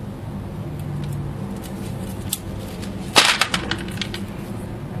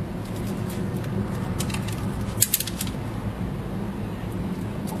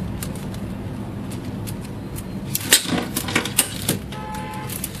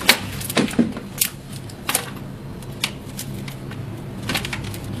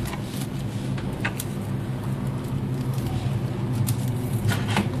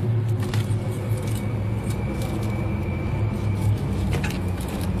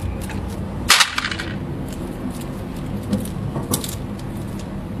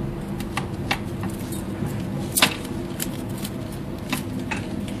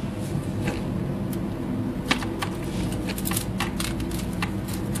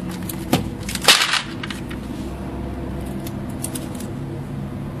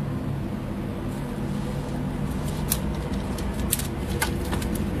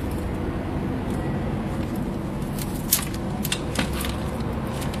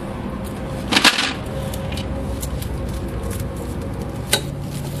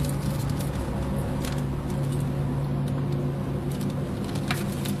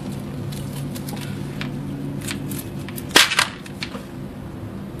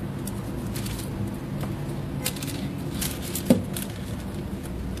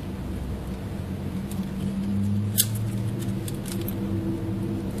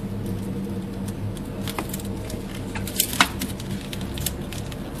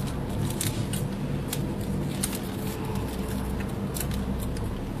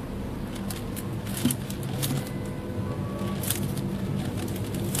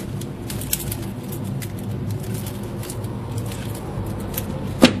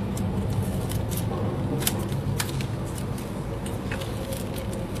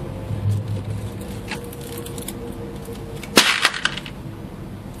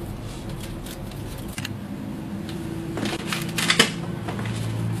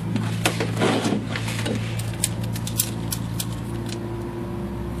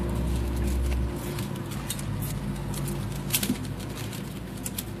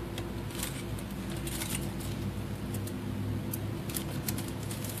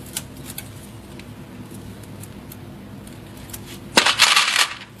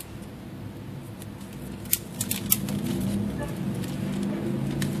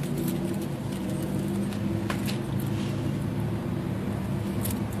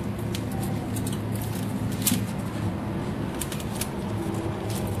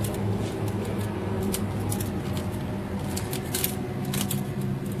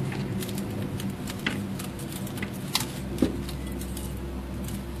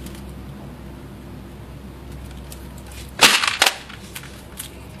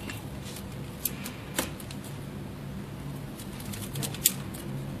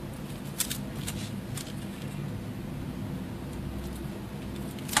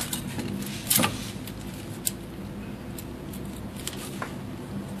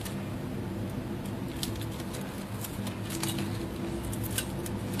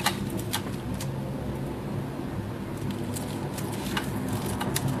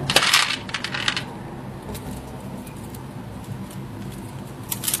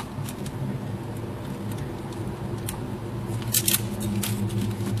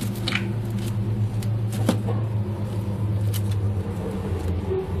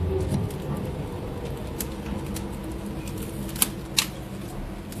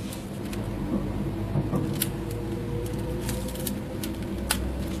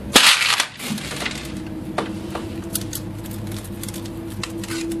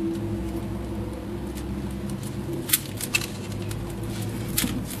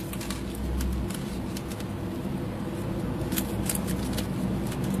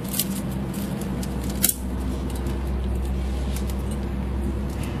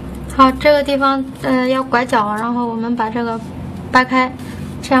好，这个地方要拐角，然后我们把这个掰开，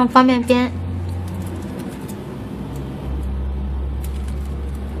这样方便编。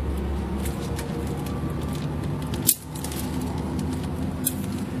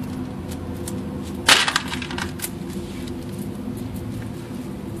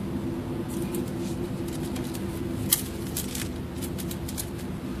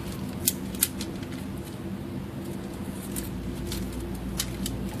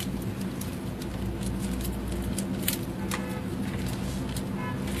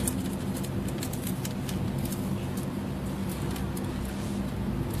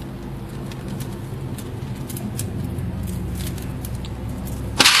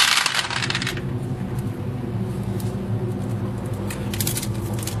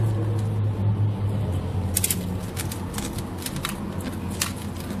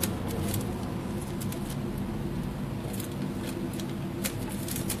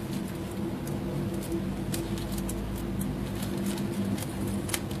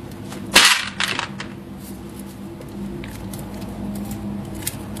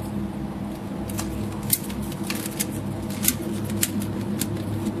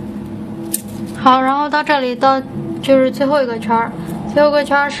好，然后到这里就是最后一个圈儿，最后一个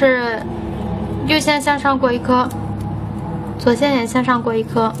圈儿是右线向上过一颗，左线也向上过一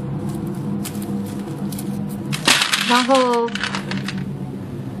颗，然后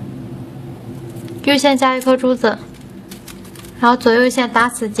右线加一颗珠子，然后左右线打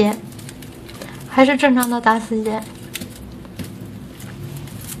死结，还是正常的打死结。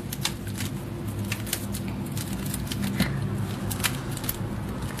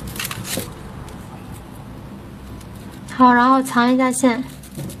好，然后藏一下线。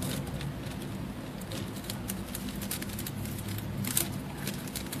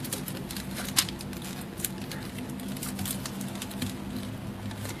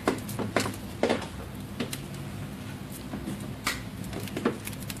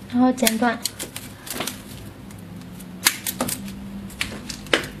然后剪断。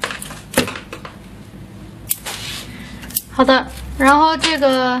好的，然后这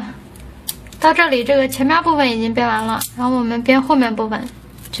个到这里，这个前面部分已经编完了，然后我们编后面部分，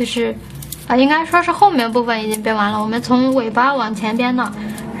就是应该说是后面部分已经编完了，我们从尾巴往前编的，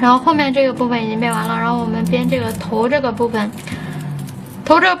然后后面这个部分已经编完了，然后我们编这个头这个部分，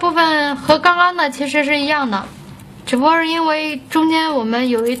头这个部分和刚刚的其实是一样的，只不过是因为中间我们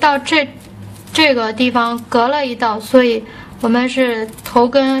有一道这个地方隔了一道，所以我们是头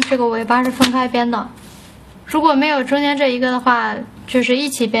跟这个尾巴是分开编的。如果没有中间这一个的话，就是一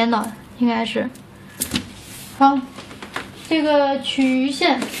起编的，应该是。好，这个取鱼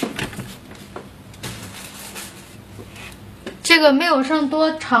线，这个没有剩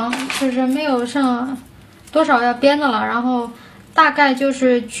多长，就是没有剩多少要编的了，然后大概就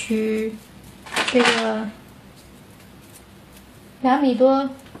是取这个2米多，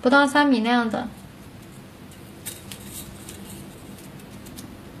不到3米那样子。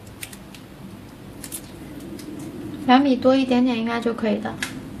2米多一点点应该就可以的。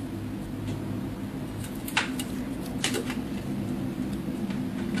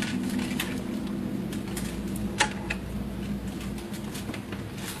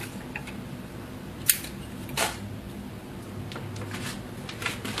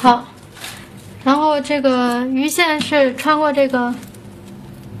好，然后这个鱼线是穿过这个，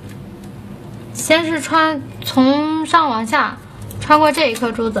先是从上往下穿过这一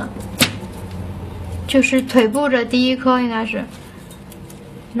颗珠子。就是腿部这第一颗应该是，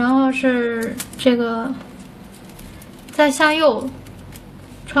然后是这个再向右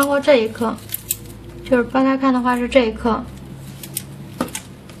穿过这一颗，就是掰开看的话是这一颗。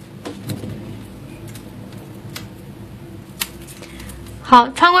好，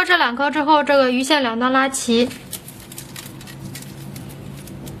穿过这2颗之后，这个鱼线两端拉齐，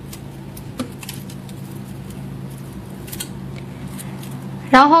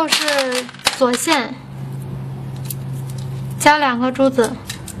然后是左线加2颗珠子，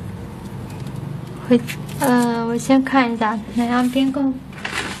我先看一下哪样编更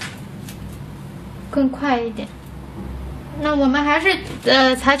快一点。那我们还是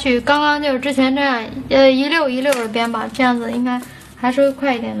采取刚刚就是之前这样1616的编吧，这样子应该还是会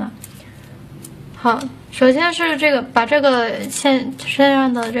快一点的。好，首先是这个把这个线身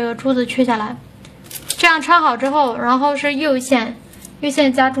上的这个珠子去下来，这样穿好之后，然后是右线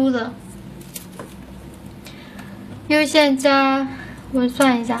加珠子。右线加，我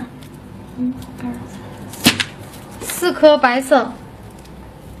算一下，1、2、3、4颗白色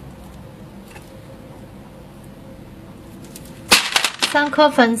，3颗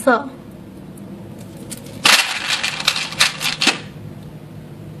粉色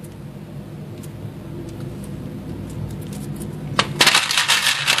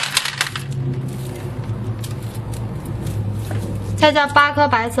再加8颗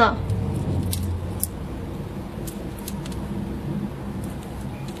白色。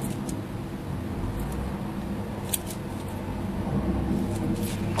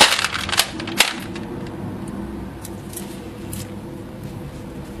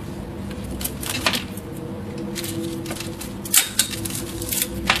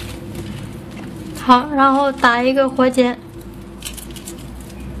好，然后打一个活结，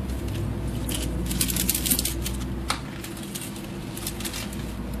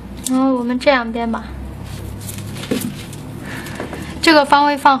然后我们这样编吧，这个方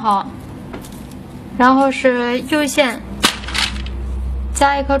位放好，然后是右线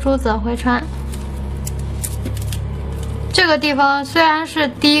加1颗珠子回穿。这个地方虽然是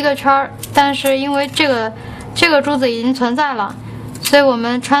第一个圈，但是因为这个珠子已经存在了，所以我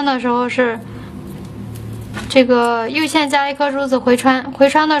们穿的时候是这个右线加1颗珠子回穿，回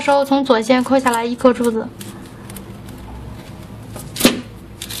穿的时候从左线扣下来1颗珠子。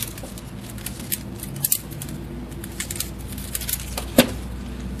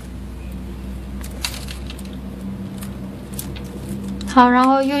好，然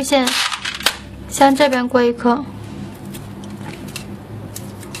后右线向这边过1颗，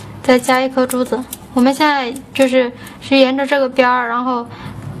再加1颗珠子。我们现在是沿着这个边儿，然后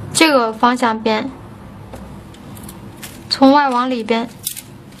这个方向编。从外往里边，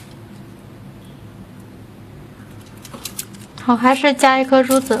好，还是加1颗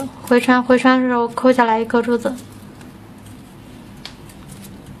珠子回穿，回穿的时候扣下来1颗珠子。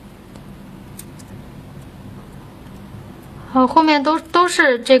好，后面都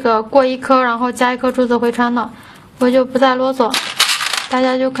是这个过1颗，然后加1颗珠子回穿的，我就不再啰嗦，大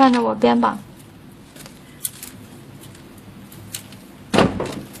家就看着我编吧。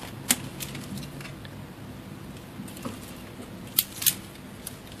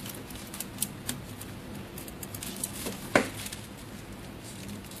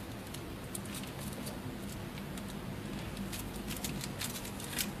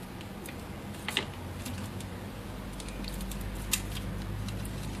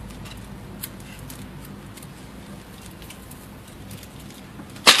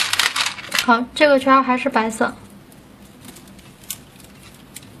好，这个圈还是白色。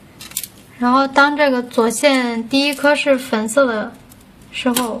然后当这个左线第1颗是粉色的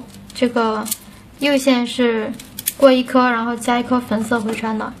时候，这个右线是过1颗，然后加1颗粉色回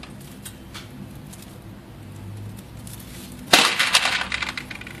穿的。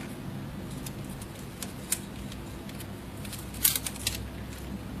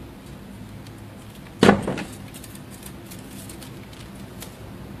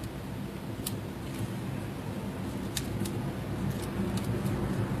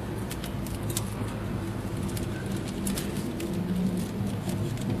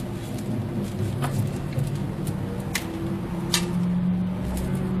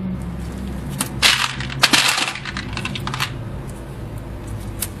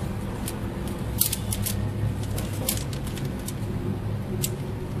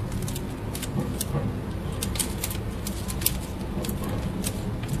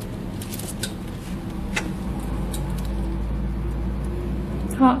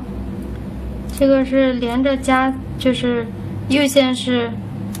好，这个是连着加，就是右线是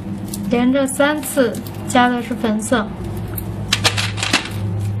连着3次加的是粉色。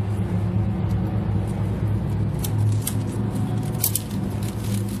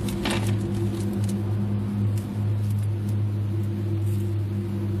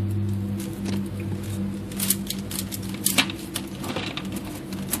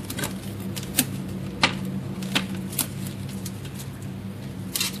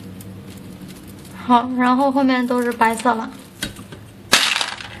好，然后后面都是白色了。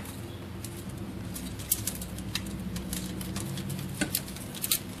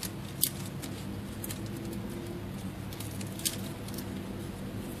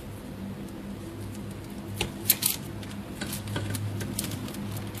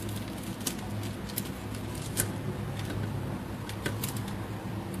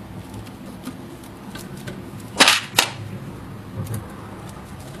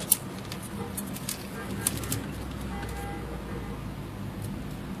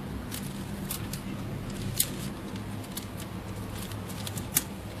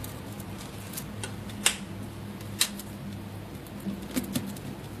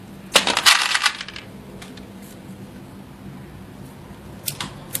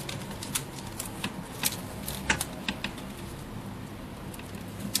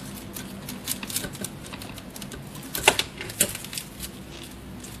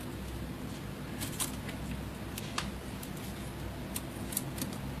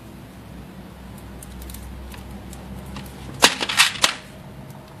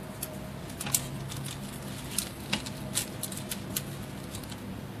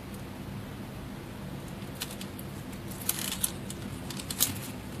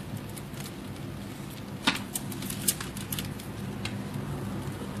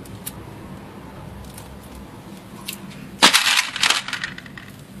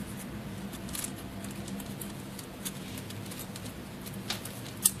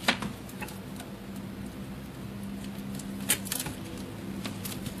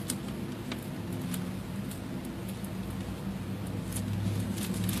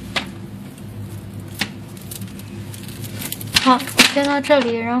好，编到这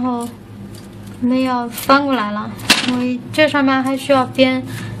里，然后我们要翻过来了。我这上面还需要编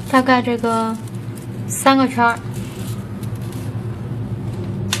大概这个3个圈儿。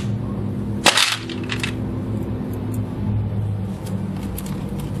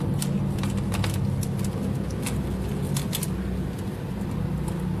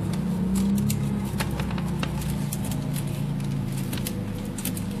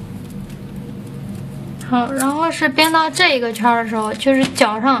好，然后是编到这一个圈的时候，就是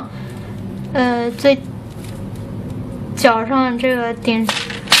脚上，最脚上这个顶，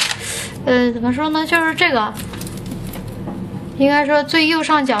怎么说呢？就是这个，应该说最右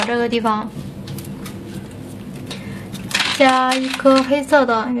上角这个地方，加一颗黑色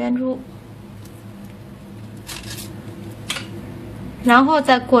的圆珠，然后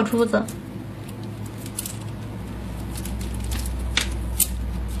再过珠子。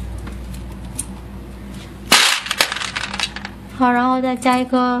好，然后再加一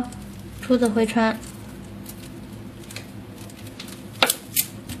颗珠子回穿。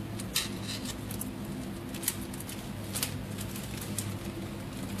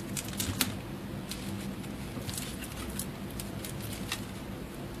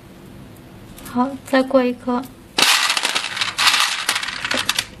好，再过一颗。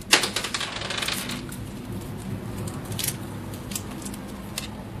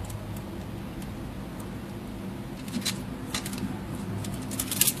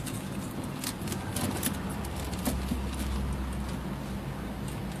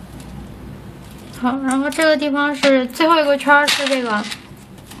好，然后这个地方是最后一个圈是这个，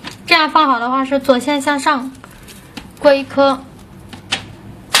这样放好的话是左线向上过一颗，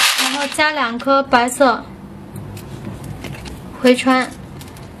然后加2颗白色回穿。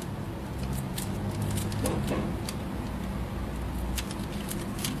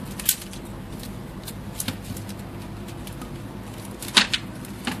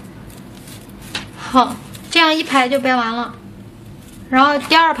好，这样一排就编完了。然后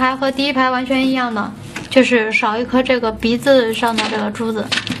第2排和第1排完全一样的，就是少一颗这个鼻子上的这个珠子。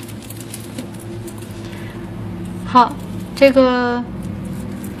好，这个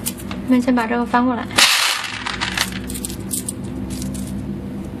我们先把这个翻过来。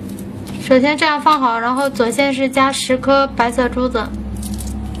首先这样放好，然后左线是加10颗白色珠子。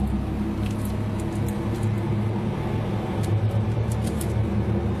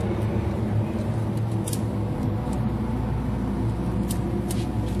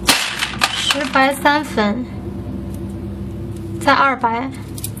10白3粉，再2白，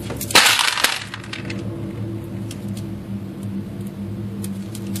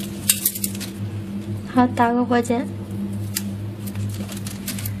好，打个火箭。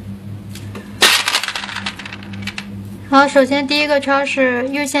好，首先第一个圈是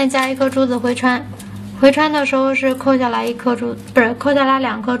右线加1颗珠子回穿，回穿的时候是扣下来1颗珠，不是扣下来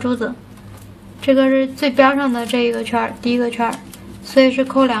2颗珠子，这个是最边上的这一个圈，第一个圈，所以是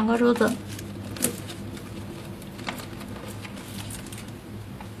扣2个珠子。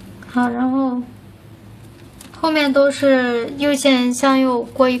好，然后后面都是右线向右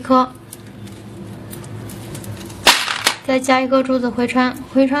过1颗，再加1颗珠子回穿，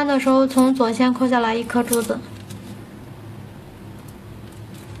回穿的时候从左线扣下来1颗珠子。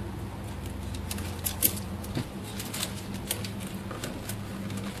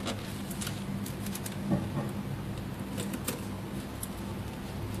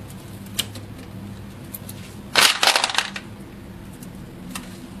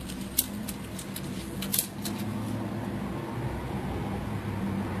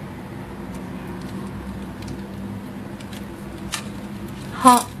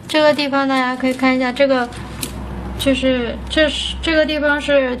好，这个地方大家可以看一下，这个就是这个地方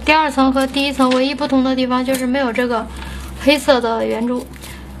是第2层和第1层唯一不同的地方，就是没有这个黑色的圆珠。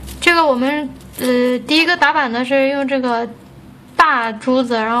这个我们第一个打板的是用这个大珠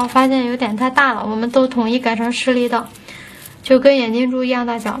子，然后发现有点太大了，我们都统一改成10厘的，就跟眼镜珠一样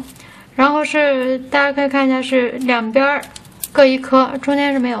大小。然后是大家可以看一下，是两边各1颗，中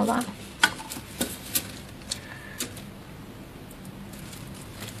间是没有的。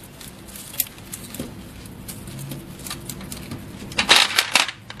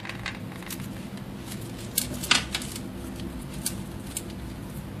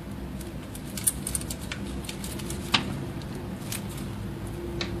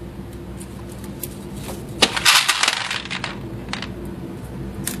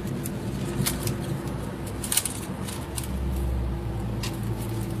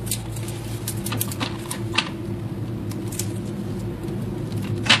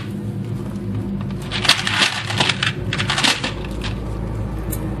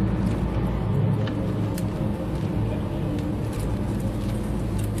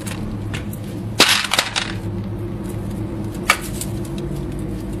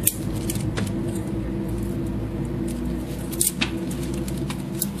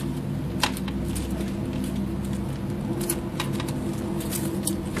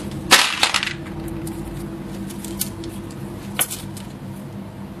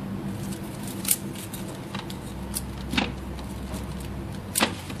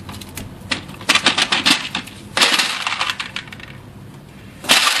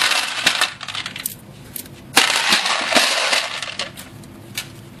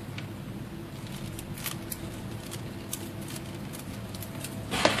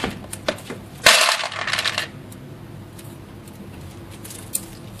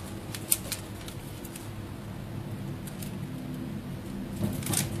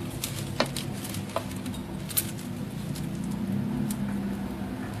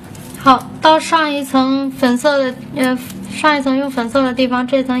好，到上一层粉色的上一层用粉色的地方，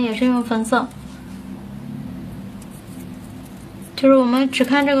这层也是用粉色。就是我们只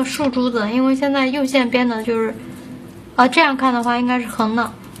看这个竖珠子，因为现在右线编的就是，这样看的话应该是横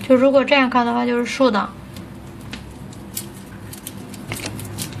的，就如果这样看的话就是竖的。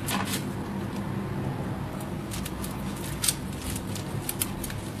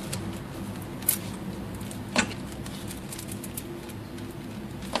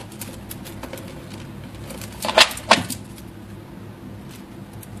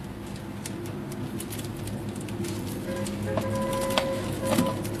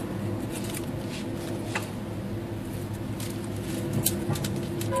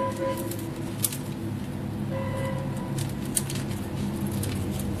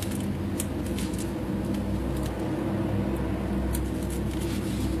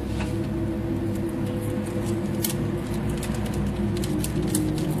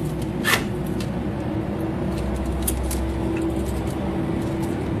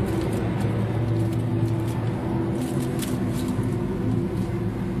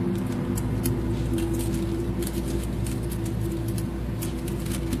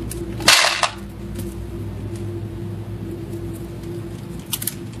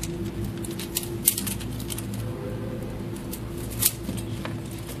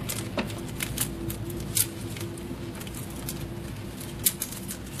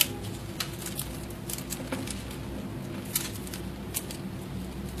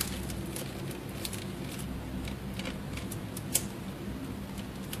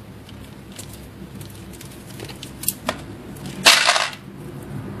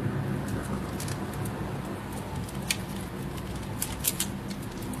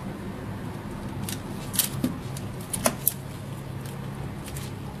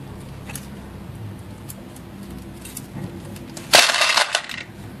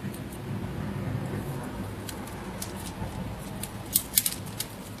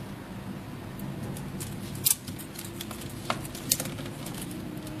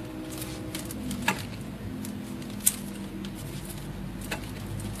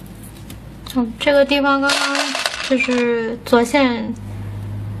这个地方刚刚就是左线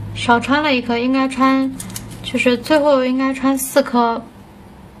少穿了一颗，应该穿，就是最后应该穿4颗，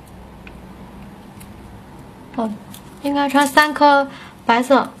应该穿3颗白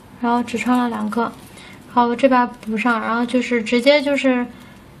色，然后只穿了2颗。好，我这边补上，然后就是直接就是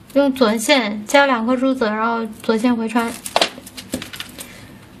用左线加2颗珠子，然后左线回穿。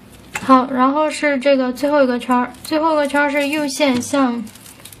好，然后是这个最后一个圈，最后一个圈是右线向。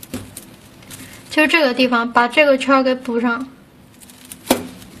就这个地方，把这个圈给补上。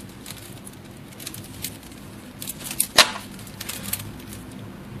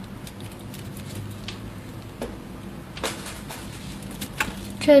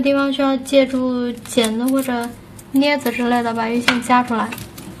这个地方需要借助剪子或者镊子之类的把鱼线夹出来。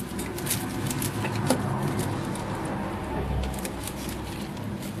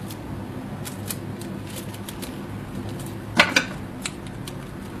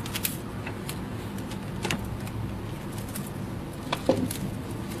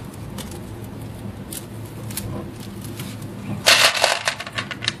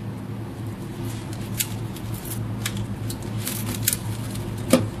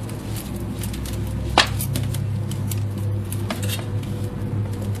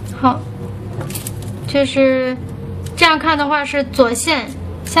好，就是这样看的话是左线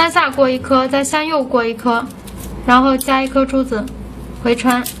向下过1颗，再向右过1颗，然后加1颗珠子回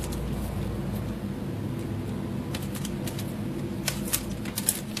穿。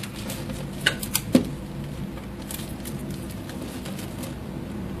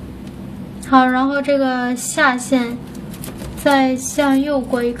好，然后这个下线再向右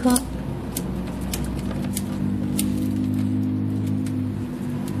过1颗。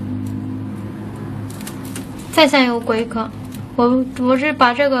再向右过1颗，我是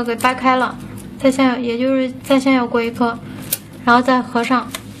把这个给掰开了，再向右，也就是再向右过1颗，然后再合上，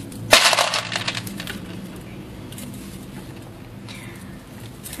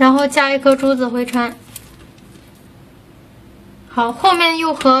然后加1颗珠子回穿。好，后面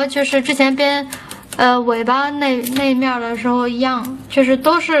又和就是之前编尾巴那一面的时候一样，就是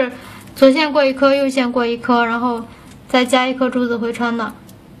都是左线过1颗，右线过1颗，然后再加1颗珠子回穿的。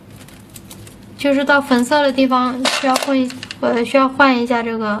就是到粉色的地方需要换一下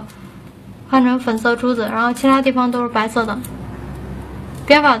这个，换成粉色珠子，然后其他地方都是白色的。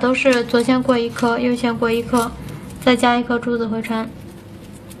编法都是左线过1颗，右线过1颗，再加1颗珠子回穿。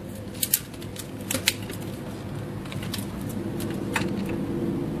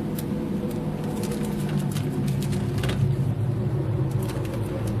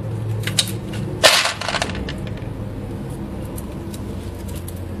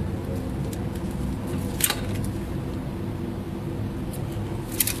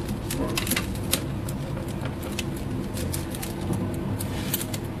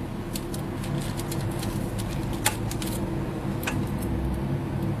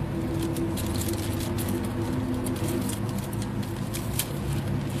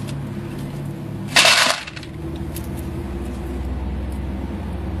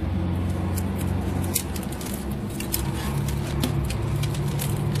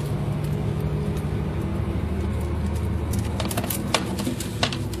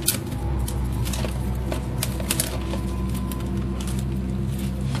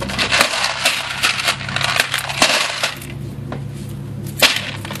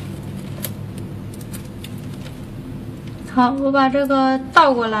好，我把这个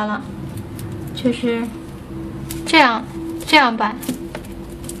倒过来了，就是这样摆，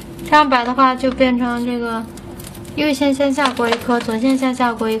这样摆的话就变成这个右线向下过一颗，左线向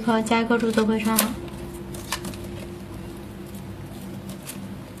下过一颗，加一个珠子回穿了。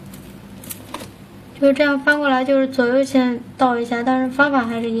就是这样翻过来，就是左右线倒一下，但是方法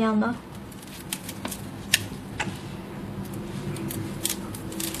还是一样的。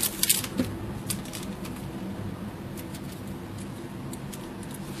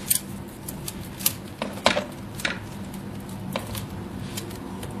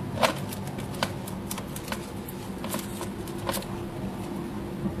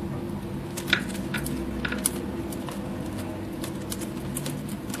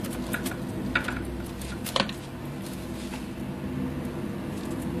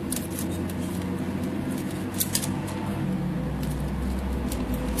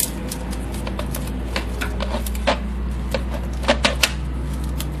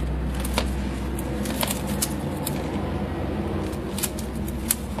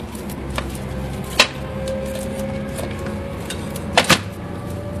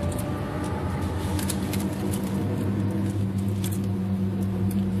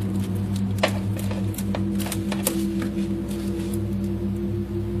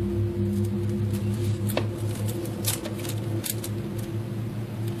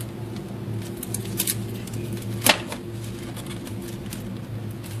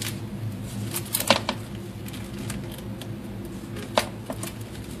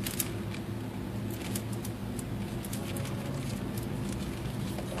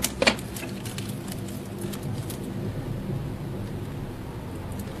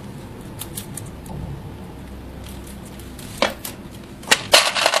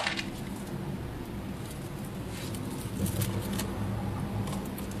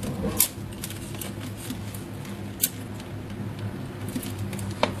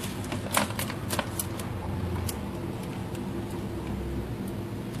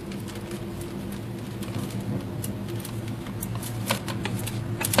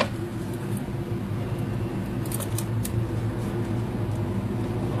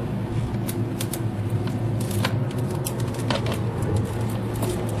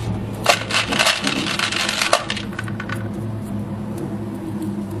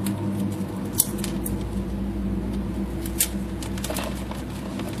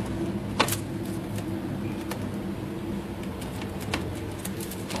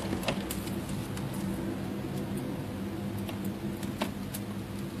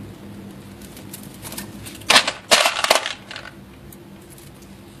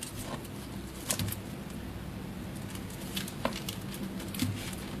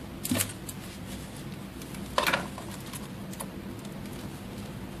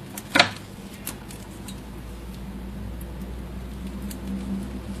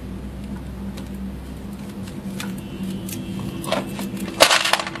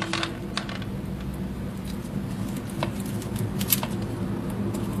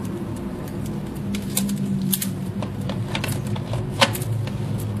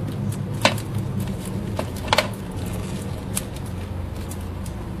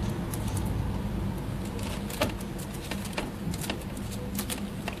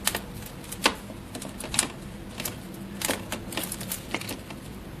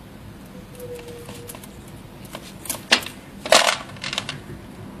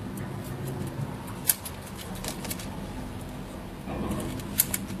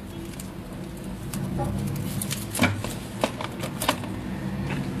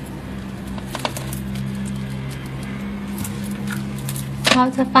好，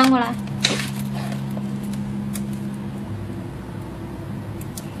再翻过来。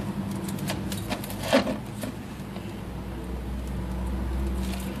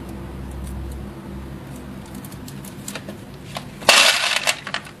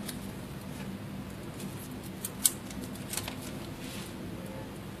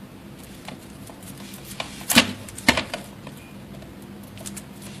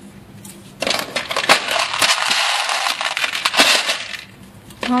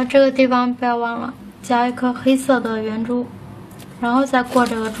然后这个地方不要忘了加一颗黑色的圆珠，然后再过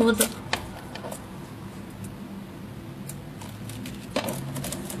这个珠子。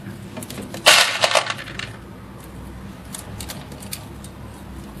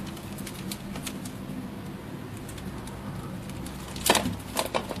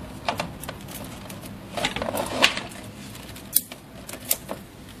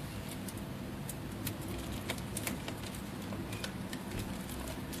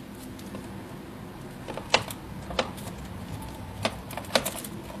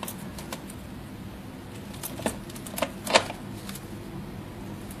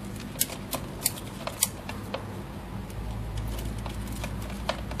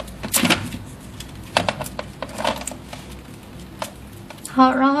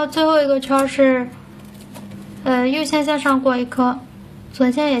好，然后最后一个圈是，右线向上过一颗，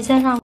左线也向上。